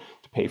upon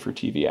to pay for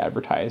TV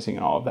advertising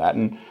and all of that.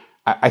 And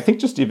I think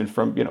just even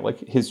from,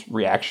 his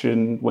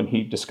reaction when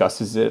he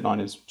discusses it on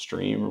his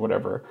stream or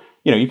whatever,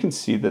 you can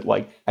see that,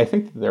 I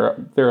think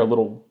they're a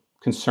little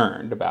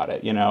concerned about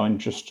it, and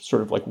just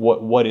sort of like,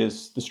 what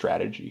is the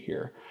strategy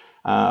here?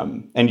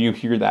 And you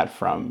hear that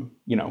from,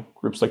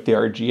 groups like the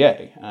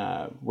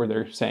RGA, where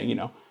they're saying,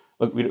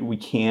 look, we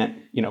can't,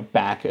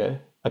 back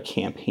a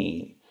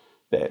campaign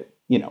that,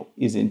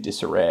 is in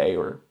disarray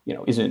or,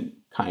 isn't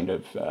kind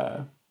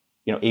of,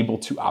 able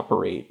to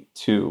operate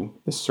to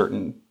a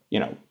certain,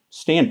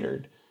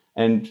 standard.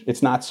 And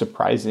it's not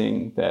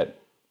surprising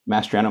that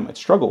Mastriano might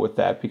struggle with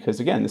that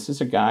because, again, this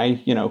is a guy,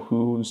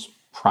 whose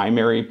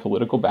primary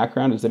political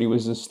background is that he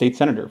was a state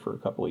senator for a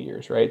couple of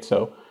years, right?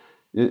 So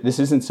this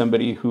isn't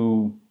somebody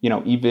who,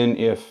 even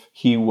if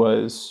he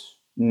was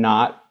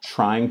not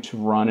trying to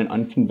run an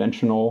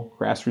unconventional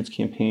grassroots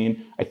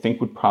campaign, I think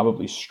would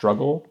probably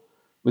struggle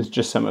with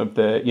just some of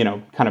the,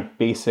 kind of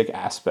basic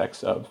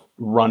aspects of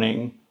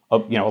running a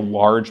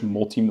large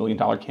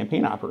multi-million-dollar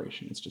campaign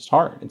operation. It's just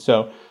hard. And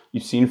so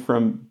you've seen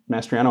from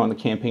Mastriano on the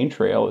campaign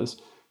trail is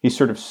he's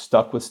sort of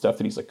stuck with stuff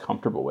that he's like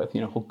comfortable with.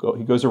 He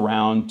goes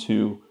around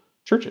to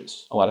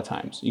churches a lot of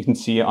times. You can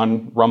see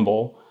on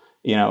Rumble,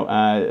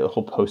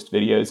 he'll post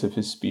videos of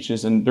his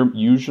speeches, and they're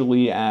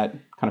usually at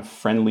kind of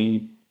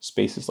friendly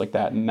spaces like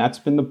that. And that's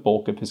been the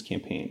bulk of his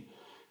campaign.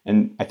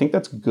 And I think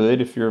that's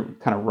good if you're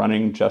kind of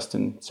running just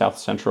in South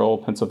Central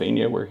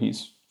Pennsylvania, where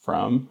he's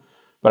from.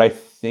 But I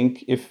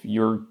think if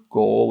your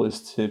goal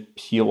is to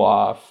peel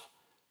off,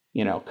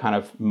 kind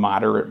of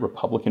moderate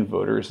Republican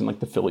voters in like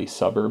the Philly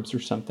suburbs or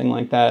something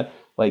like that,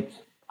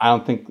 I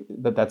don't think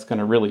that that's going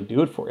to really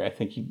do it for you. I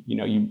think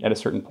you at a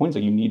certain point,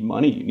 like you need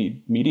money, you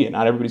need media.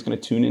 Not everybody's going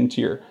to tune into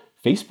your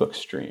Facebook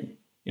stream,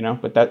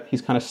 But that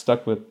he's kind of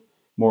stuck with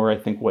more, I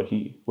think, what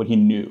he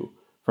knew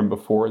from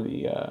before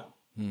the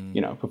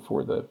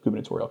before the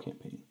gubernatorial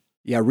campaign.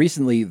 Yeah,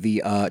 recently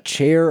the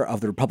chair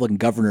of the Republican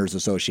Governors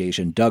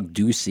Association, Doug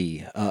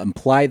Ducey,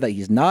 implied that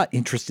he's not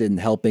interested in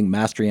helping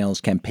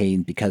Mastriano's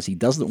campaign because he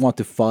doesn't want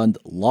to fund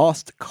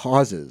lost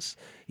causes.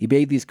 He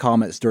made these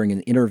comments during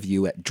an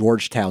interview at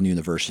Georgetown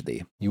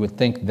University. You would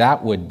think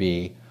that would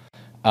be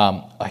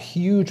a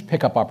huge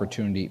pickup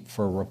opportunity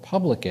for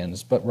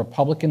Republicans, but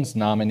Republicans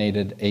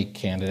nominated a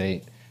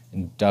candidate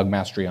in Doug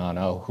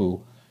Mastriano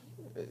who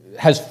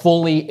has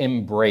fully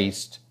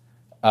embraced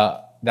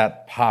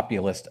that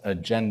populist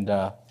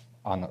agenda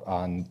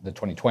on the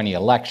 2020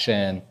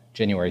 election,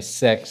 January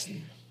 6th.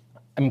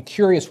 I'm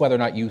curious whether or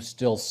not you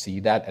still see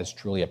that as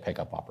truly a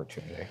pickup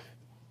opportunity.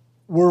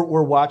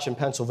 We're watching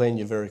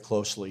Pennsylvania very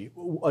closely.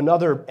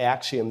 Another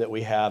axiom that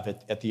we have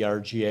at the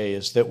RGA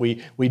is that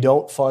we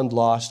don't fund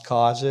lost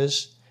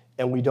causes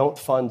and we don't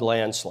fund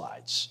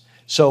landslides.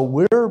 So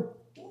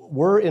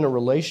we're in a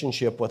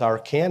relationship with our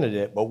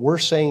candidate, but we're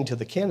saying to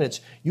the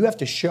candidates, you have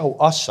to show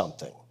us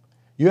something.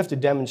 You have to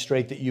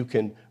demonstrate that you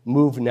can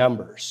move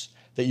numbers,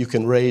 that you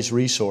can raise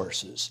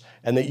resources,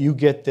 and that you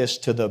get this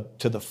to the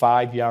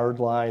 5-yard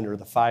line or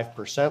the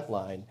 5%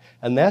 line.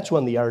 And that's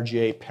when the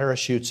RGA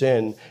parachutes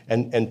in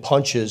and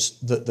punches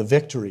the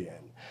victory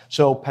in.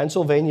 So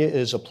Pennsylvania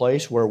is a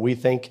place where we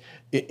think,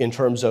 in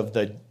terms of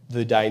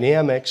the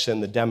dynamics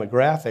and the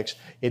demographics,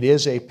 it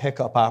is a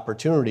pickup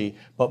opportunity,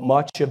 but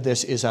much of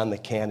this is on the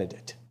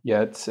candidate.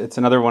 Yeah, it's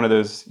another one of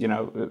those,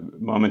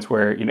 moments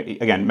where,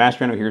 again,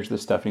 Mastriano hears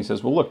this stuff and he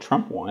says, well, look,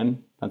 Trump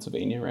won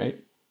Pennsylvania,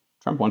 right?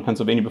 Trump won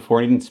Pennsylvania before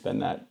and he didn't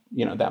spend that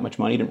much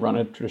money. He didn't run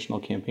a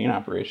traditional campaign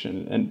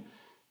operation. And,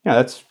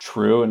 that's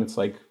true. And it's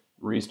like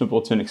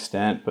reasonable to an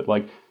extent, but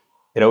like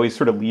it always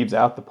sort of leaves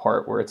out the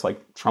part where it's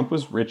like Trump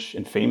was rich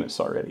and famous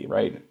already,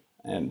 right?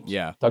 And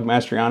Doug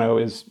Mastriano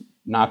is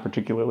not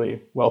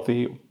particularly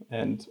wealthy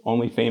and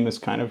only famous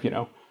kind of,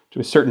 to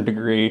a certain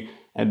degree.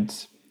 And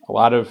a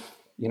lot of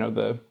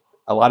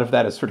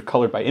that is sort of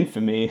colored by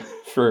infamy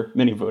for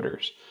many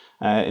voters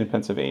in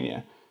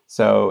Pennsylvania.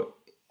 So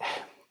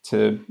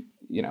to,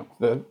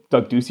 the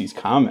Doug Ducey's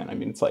comment, I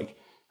mean, it's like,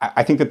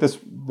 I think that this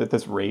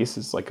race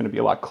is like going to be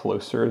a lot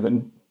closer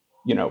than,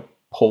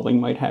 polling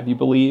might have you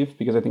believe,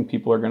 because I think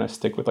people are going to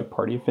stick with like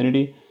party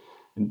affinity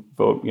and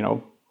vote,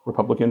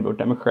 Republican, vote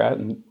Democrat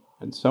and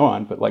so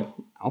on. But like,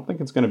 I don't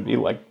think it's going to be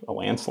like a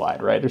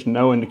landslide, right? There's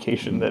no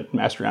indication that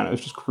Mastriano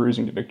is just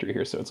cruising to victory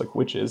here. So it's like,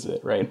 which is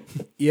it, right?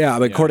 Yeah, I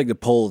mean, according to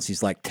polls,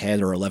 he's like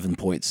 10 or 11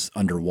 points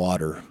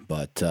underwater,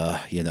 but,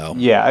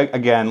 Yeah,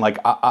 again, like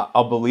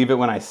I'll believe it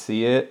when I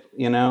see it,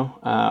 I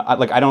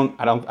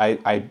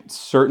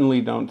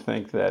certainly don't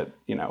think that,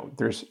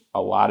 there's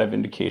a lot of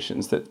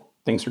indications that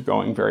things are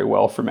going very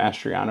well for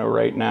Mastriano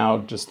right now,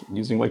 just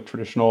using like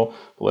traditional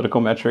political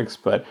metrics.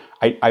 But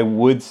I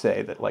would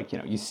say that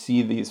you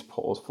see these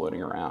polls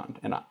floating around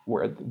and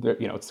where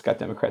it's got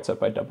Democrats up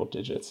by double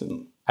digits.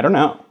 And I don't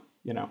know,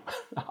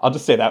 I'll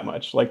just say that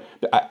much. Like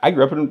I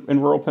grew up in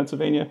rural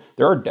Pennsylvania.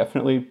 There are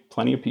definitely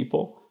plenty of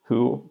people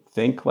who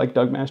think like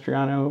Doug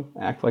Mastriano,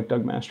 act like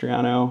Doug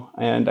Mastriano.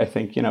 And I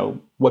think,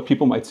 what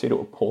people might say to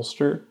a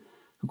pollster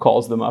who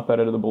calls them up out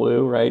of the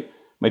blue, right,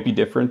 might be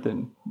different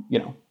than,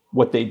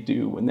 what they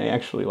do when they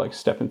actually like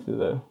step into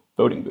the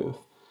voting booth.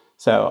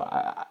 So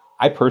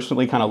I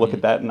personally kind of look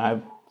at that and I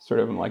sort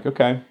of am like,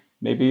 okay,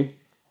 maybe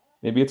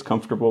it's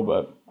comfortable,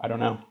 but I don't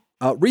know.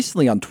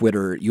 Recently on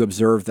Twitter, you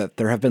observed that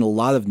there have been a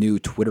lot of new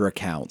Twitter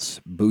accounts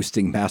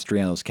boosting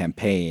Mastriano's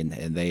campaign,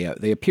 and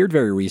they appeared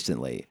very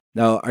recently.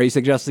 Now, are you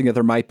suggesting that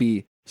there might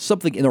be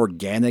something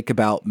inorganic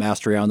about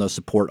Mastriano's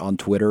support on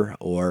Twitter,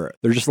 or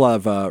there's just a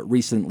lot of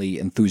recently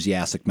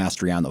enthusiastic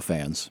Mastriano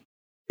fans?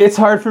 It's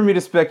hard for me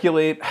to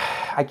speculate.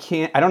 I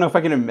don't know if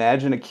I can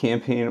imagine a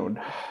campaign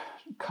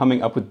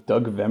coming up with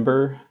Doug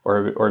Vember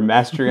or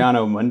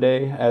Mastriano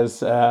Monday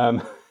as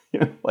their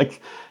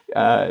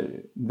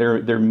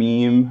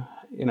meme,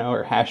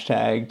 or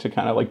hashtag to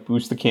kind of like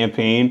boost the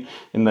campaign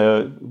in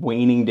the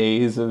waning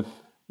days of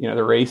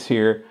the race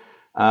here.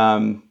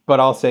 But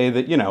I'll say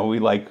that we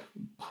like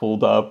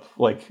pulled up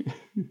like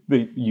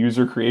the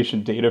user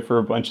creation data for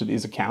a bunch of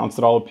these accounts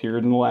that all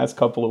appeared in the last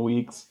couple of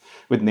weeks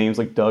with names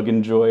like Doug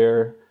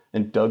Enjoyer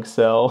and Doug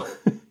Sell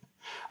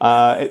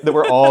that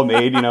were all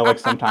made, like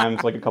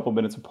sometimes like a couple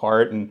minutes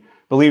apart. And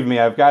believe me,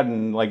 I've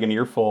gotten like an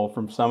earful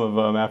from some of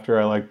them after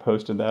I like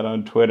posted that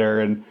on Twitter,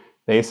 and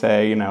they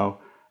say,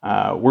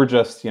 we're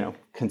just,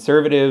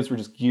 conservatives, we're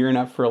just gearing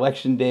up for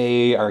election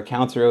day. Our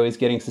accounts are always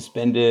getting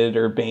suspended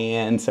or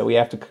banned. So we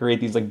have to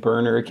create these like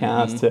burner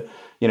accounts to,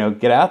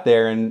 get out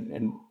there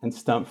and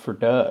stump for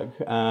Doug.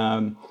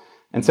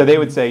 And so they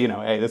would say,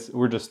 hey,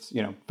 we're just,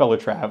 fellow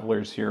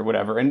travelers here,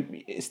 whatever.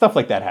 And stuff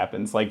like that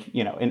happens, like,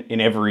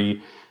 in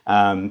every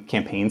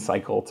campaign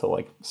cycle to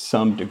like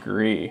some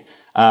degree.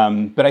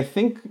 But I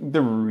think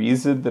the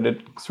reason that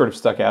it sort of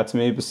stuck out to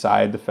me,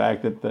 beside the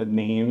fact that the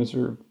names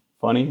are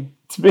funny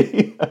to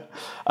me,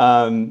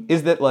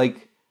 is that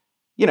like,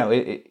 you know,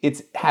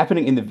 it's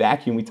happening in the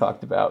vacuum we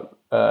talked about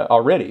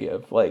already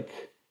of like,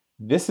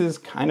 this is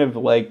kind of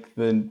like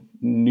the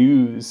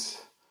news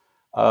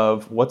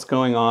of what's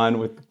going on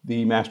with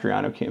the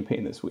Mastriano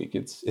campaign this week.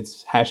 It's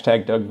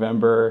hashtag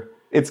Dougvember.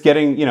 It's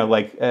getting, you know,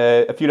 like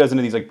a few dozen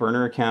of these like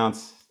burner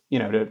accounts, you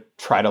know, to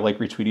try to like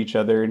retweet each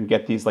other and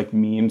get these like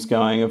memes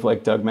going of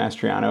like Doug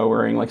Mastriano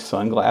wearing like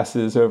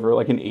sunglasses over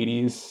like an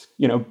 80s,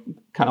 you know,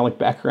 kind of like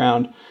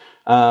background.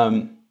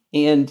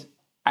 And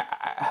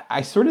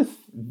I sort of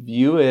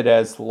view it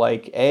as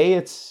like,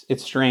 it's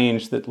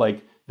strange that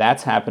like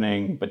that's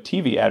happening, but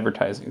TV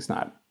advertising is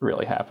not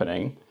really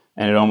happening.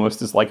 And it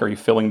almost is like, are you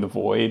filling the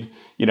void,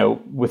 you know,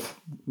 with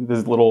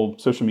these little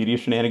social media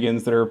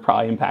shenanigans that are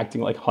probably impacting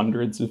like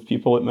hundreds of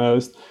people at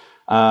most.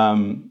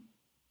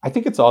 I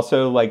think it's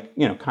also like,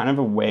 you know, kind of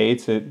a way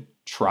to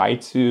try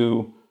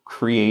to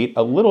create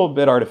a little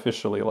bit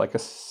artificially like a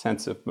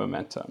sense of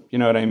momentum. You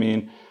know what I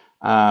mean?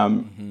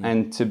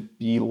 And to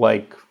be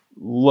like,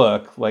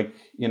 look, like,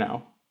 you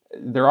know,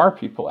 there are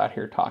people out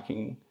here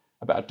talking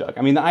about Doug.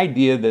 I mean, the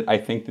idea that I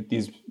think that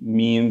these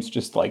memes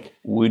just like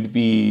would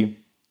be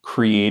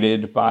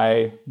created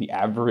by the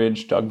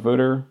average Doug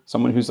voter,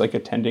 someone who's like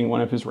attending one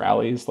of his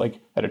rallies,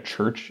 like at a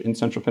church in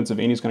central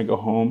Pennsylvania, is going to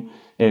go home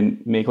and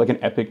make like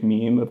an epic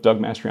meme of Doug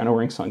Mastriano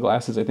wearing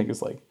sunglasses, I think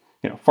is like,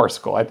 you know,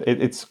 farcical.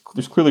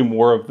 There's clearly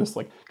more of this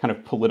like kind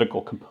of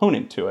political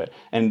component to it.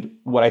 And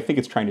what I think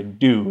it's trying to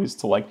do is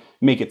to like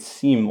make it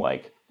seem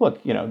like, look,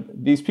 you know,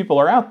 these people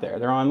are out there,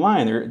 they're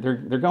online,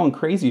 they're going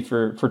crazy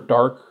for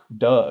dark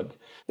Doug.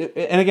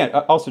 And again,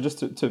 also just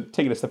to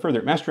take it a step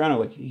further, Mastriano,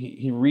 like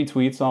he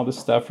retweets all this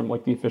stuff from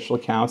like the official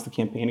accounts, the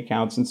campaign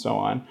accounts, and so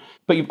on.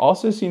 But you've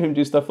also seen him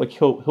do stuff like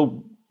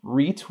he'll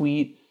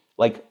retweet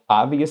like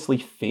obviously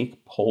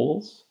fake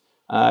polls.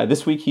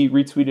 This week he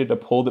retweeted a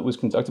poll that was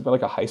conducted by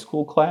like a high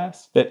school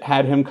class that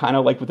had him kind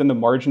of like within the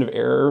margin of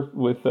error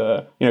with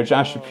you know,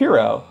 Josh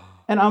Shapiro.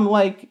 And I'm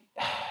like,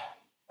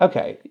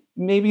 okay,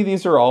 maybe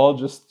these are all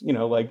just, you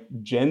know, like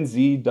Gen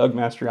Z Doug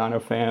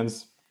Mastriano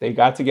fans. They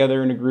got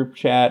together in a group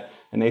chat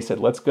and they said,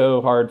 let's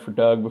go hard for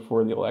Doug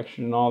before the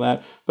election and all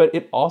that. But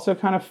it also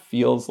kind of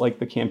feels like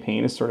the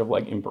campaign is sort of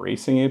like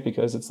embracing it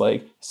because it's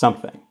like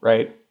something,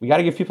 right? We got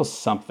to give people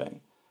something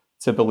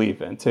to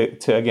believe in,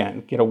 to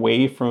again, get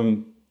away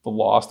from the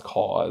lost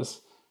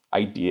cause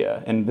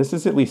idea. And this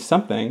is at least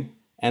something.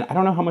 And I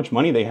don't know how much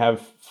money they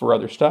have for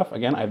other stuff.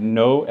 Again, I have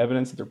no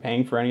evidence that they're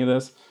paying for any of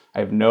this. I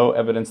have no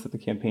evidence that the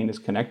campaign is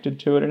connected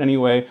to it in any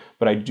way,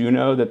 but I do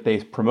know that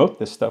they promote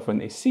this stuff when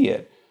they see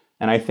it.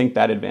 And I think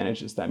that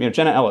advantages them. You know,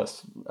 Jenna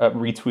Ellis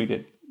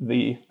retweeted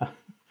the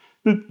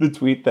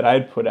tweet that I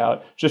had put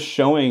out, just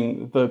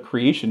showing the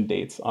creation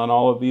dates on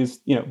all of these,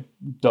 you know,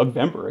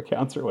 Dougvember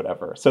accounts or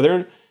whatever. So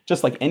they're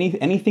just like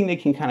anything they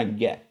can kind of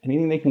get,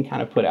 anything they can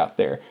kind of put out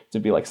there to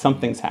be like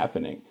something's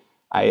happening.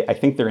 I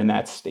think they're in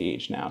that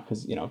stage now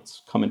because, you know,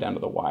 it's coming down to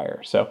the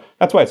wire. So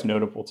that's why it's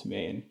notable to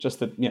me. And just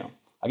that, you know,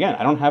 again,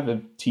 I don't have a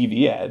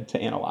TV ad to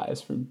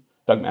analyze from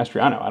Doug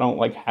Mastriano. I don't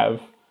like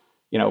have,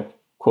 you know,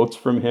 quotes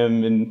from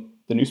him in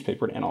the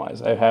newspaper to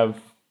analyze. I have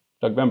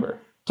Dougvember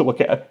to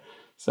look at.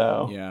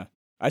 So yeah,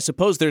 I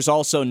suppose there's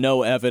also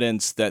no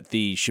evidence that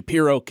the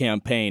Shapiro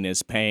campaign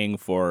is paying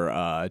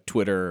for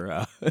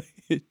Twitter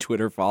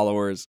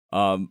followers.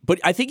 But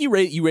I think you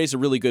raised a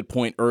really good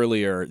point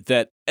earlier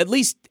that at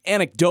least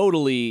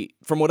anecdotally,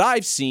 from what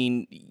I've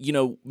seen, you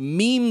know,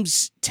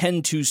 memes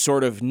tend to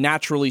sort of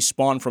naturally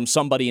spawn from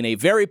somebody in a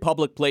very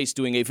public place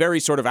doing a very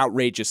sort of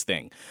outrageous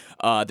thing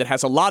that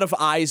has a lot of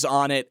eyes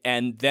on it.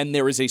 And then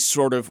there is a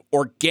sort of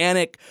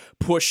organic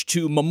push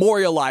to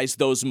memorialize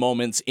those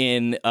moments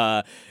in,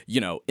 you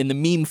know, in the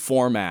meme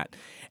format.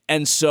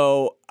 And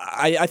so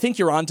I think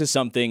you're onto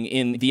something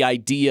in the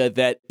idea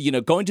that, you know,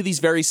 going to these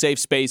very safe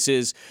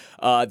spaces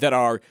that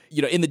are,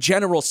 you know, in the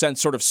general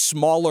sense, sort of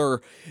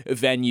smaller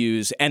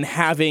venues and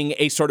having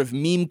a sort of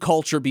meme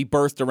culture be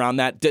birthed around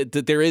that,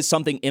 there is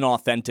something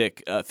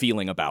inauthentic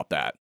feeling about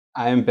that.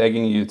 I am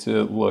begging you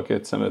to look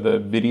at some of the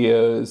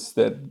videos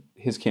that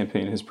his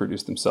campaign has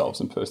produced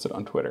themselves and posted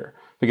on Twitter,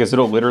 because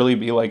it'll literally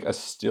be like a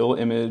still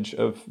image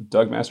of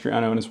Doug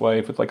Mastriano and his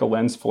wife with like a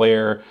lens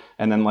flare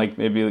and then like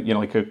maybe, you know,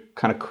 like a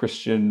kind of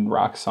Christian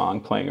rock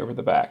song playing over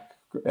the back.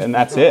 And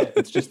that's it.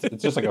 It's just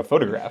like a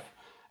photograph.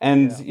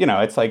 And, you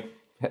know, it's like,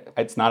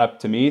 it's not up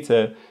to me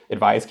to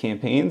advise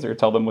campaigns or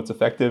tell them what's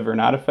effective or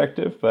not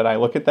effective. But I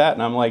look at that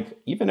and I'm like,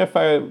 even if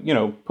I, you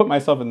know, put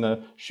myself in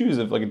the shoes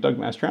of like a Doug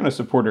Mastriano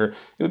supporter,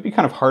 it would be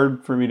kind of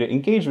hard for me to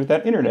engage with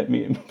that internet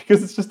meme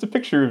because it's just a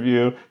picture of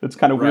you that's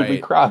kind of weirdly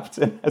cropped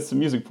and has some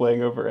music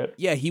playing over it.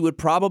 Yeah, he would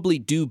probably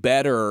do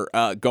better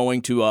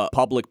going to a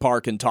public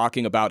park and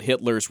talking about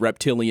Hitler's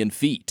reptilian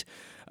feet.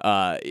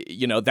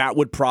 You know, that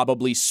would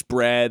probably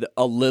spread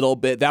a little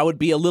bit. That would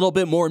be a little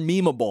bit more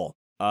memeable,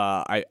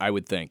 I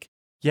would think.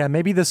 Yeah,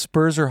 maybe the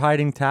Spurs are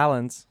hiding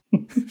talents.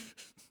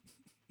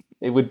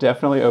 It would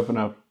definitely open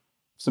up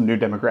some new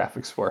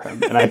demographics for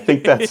him. And I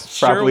think that's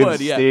Sure probably would,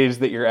 the yeah. stage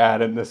that you're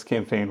at in this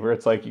campaign, where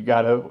it's like, you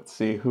got to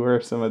see who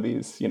are some of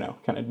these,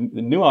 kind of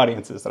the new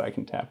audiences that I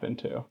can tap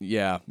into.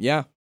 Yeah,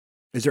 yeah.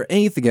 Is there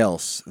anything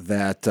else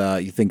that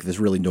you think is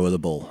really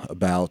notable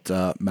about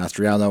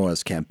Mastriano and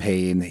his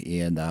campaign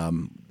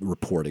in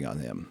reporting on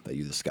him that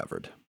you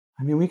discovered?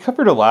 I mean, we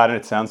covered a lot, and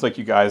it sounds like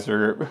you guys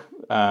are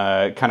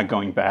kind of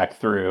going back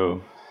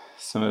through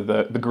some of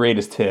the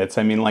greatest hits.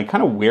 I mean, like,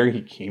 kind of where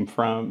he came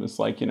from is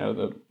like,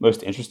 the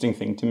most interesting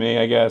thing to me,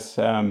 I guess.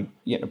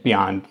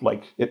 Beyond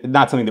like,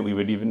 not something that we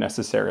would even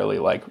necessarily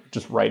like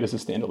just write as a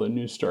standalone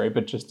news story,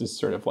 but just as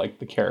sort of like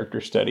the character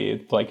study.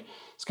 It's like,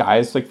 this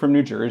guy's like from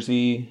New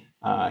Jersey.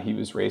 He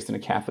was raised in a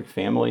Catholic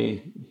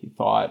family. He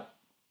thought,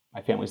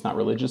 my family's not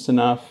religious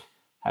enough.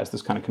 Has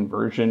this kind of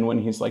conversion when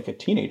he's like a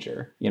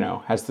teenager,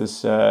 has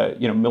this,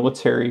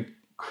 military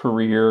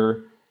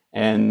career.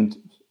 And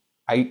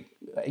I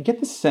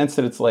get the sense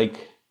that it's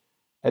like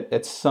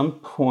at some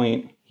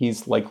point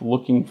he's like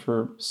looking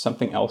for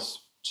something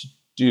else to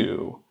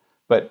do.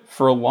 But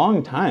for a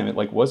long time, it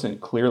like wasn't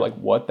clear like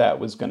what that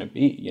was going to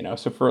be,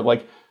 So for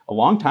like a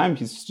long time,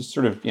 he's just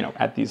sort of,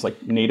 at these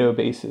like NATO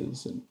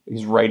bases, and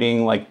he's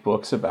writing like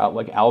books about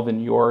like Alvin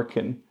York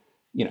and,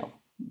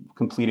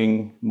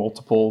 completing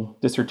multiple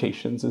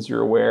dissertations, as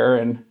you're aware.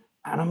 And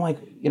I'm like,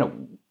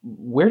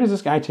 where does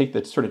this guy take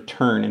the sort of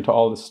turn into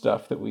all this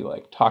stuff that we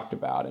like talked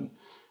about? And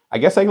I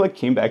guess I like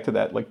came back to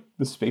that, like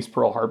the Space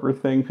Pearl Harbor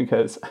thing,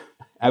 because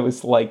I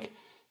was like,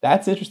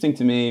 that's interesting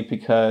to me,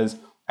 because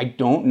I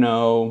don't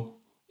know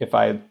if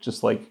I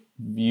just like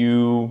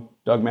view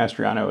Doug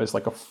Mastriano as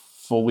like a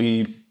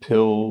fully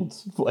pilled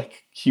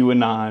like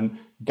QAnon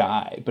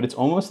guy, but it's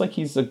almost like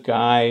he's a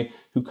guy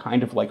who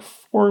kind of like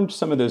formed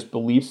some of those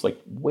beliefs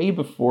like way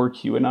before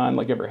QAnon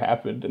like ever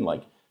happened, and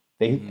like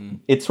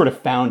it sort of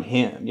found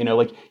him,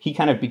 like he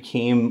kind of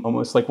became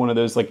almost like one of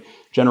those like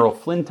General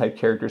Flynn type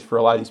characters for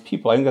a lot of these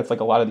people. I think that's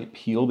like a lot of the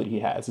appeal that he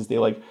has, is they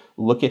like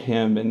look at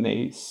him and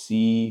they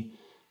see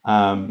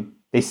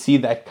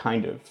that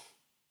kind of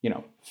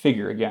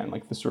figure again,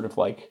 like the sort of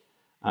like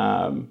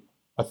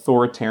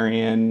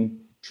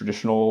authoritarian,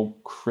 traditional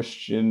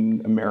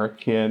Christian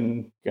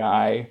American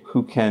guy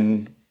who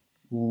can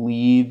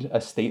lead a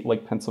state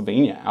like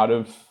Pennsylvania out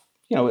of,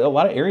 a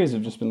lot of areas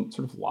have just been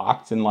sort of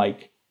locked in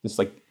like this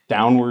like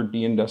downward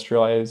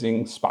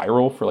deindustrializing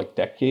spiral for like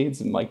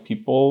decades, and like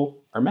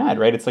people are mad,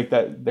 right? It's like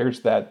that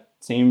there's that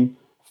same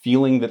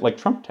feeling that like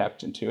Trump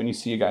tapped into, and you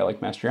see a guy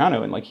like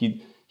Mastriano, and like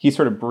he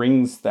sort of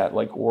brings that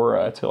like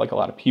aura to like a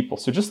lot of people.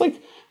 So just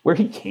like where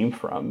he came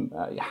from,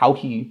 how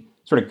he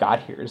sort of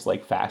got here is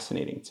like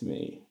fascinating to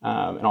me,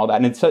 and all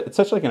that. And it's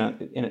such like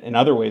in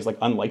other ways like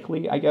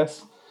unlikely, I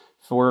guess,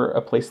 for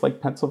a place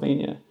like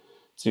Pennsylvania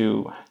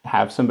to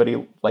have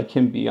somebody like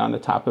him be on the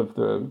top of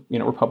the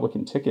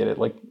Republican ticket at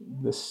like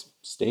this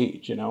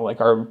stage.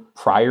 Like our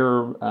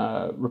prior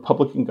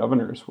Republican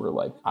governors were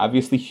like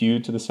obviously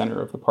hewed to the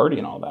center of the party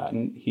and all that,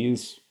 and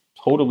he's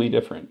totally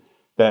different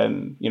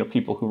than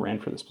people who ran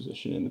for this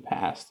position in the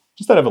past.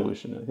 Just that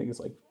evolution, I think, is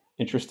like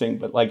interesting.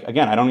 But like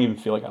again, I don't even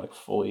feel like I like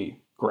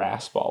fully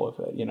grasp all of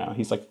it.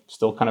 He's like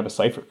still kind of a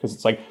cipher, because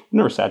it's like I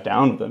never sat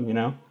down with him,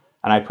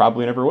 and I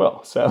probably never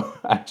will. So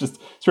I just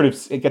sort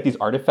of get these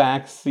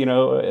artifacts,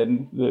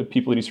 and the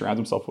people that he surrounds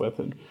himself with,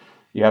 and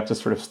you have to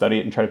sort of study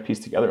it and try to piece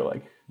together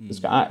like this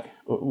guy.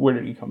 Where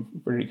did he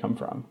come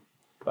from?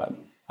 But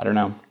I don't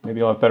know. Maybe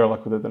you'll have better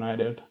luck with it than I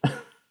did.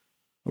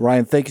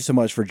 Ryan, thank you so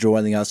much for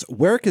joining us.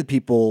 Where could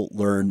people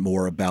learn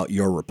more about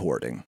your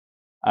reporting?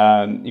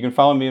 You can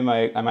follow me and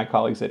my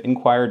colleagues at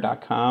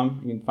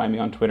Inquirer.com. You can find me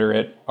on Twitter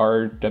at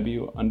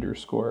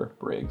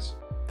RW_Briggs.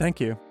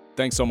 Thank you.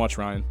 Thanks so much,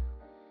 Ryan.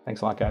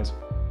 Thanks a lot, guys.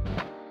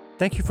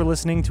 Thank you for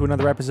listening to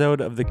another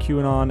episode of the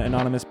QAnon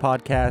Anonymous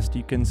podcast.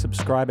 You can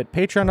subscribe at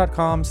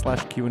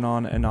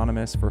patreon.com/QAnon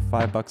Anonymous for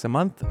 $5 a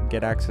month.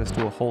 Get access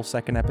to a whole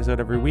second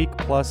episode every week,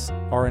 plus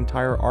our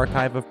entire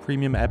archive of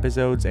premium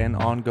episodes and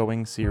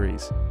ongoing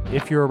series.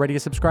 If you're already a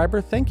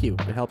subscriber, thank you.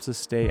 It helps us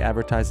stay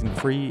advertising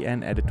free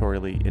and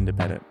editorially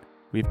independent.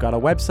 We've got a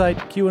website,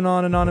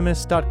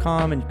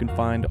 QAnonAnonymous.com, and you can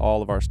find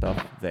all of our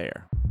stuff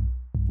there.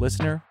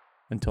 Listener,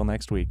 until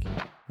next week,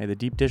 may the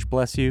deep dish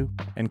bless you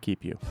and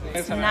keep you.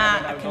 It's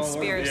not a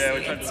conspiracy,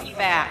 it's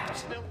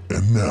fact.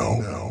 And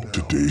now,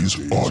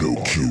 today's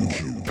auto cue.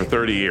 For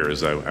 30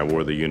 years, I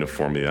wore the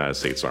uniform of the United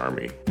States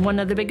Army. One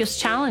of the biggest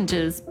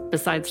challenges,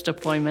 besides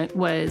deployment,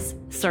 was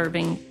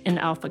serving in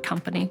Alpha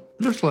Company.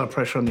 There's a lot of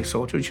pressure on these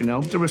soldiers,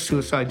 There were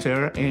suicides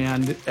there,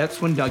 and that's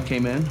when Doug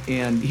came in,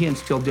 and he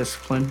instilled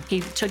discipline.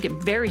 He took it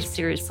very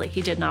seriously.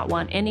 He did not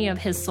want any of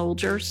his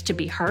soldiers to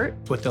be hurt.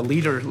 With a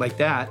leader like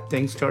that,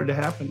 things started to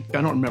happen.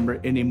 I don't remember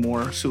any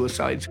more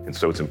suicides. And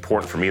so it's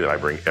important for me that I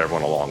bring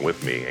everyone along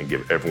with me and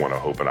give everyone a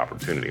hope and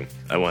opportunity.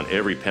 I want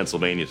every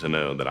Pennsylvanian to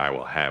know that I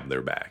will have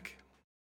their back.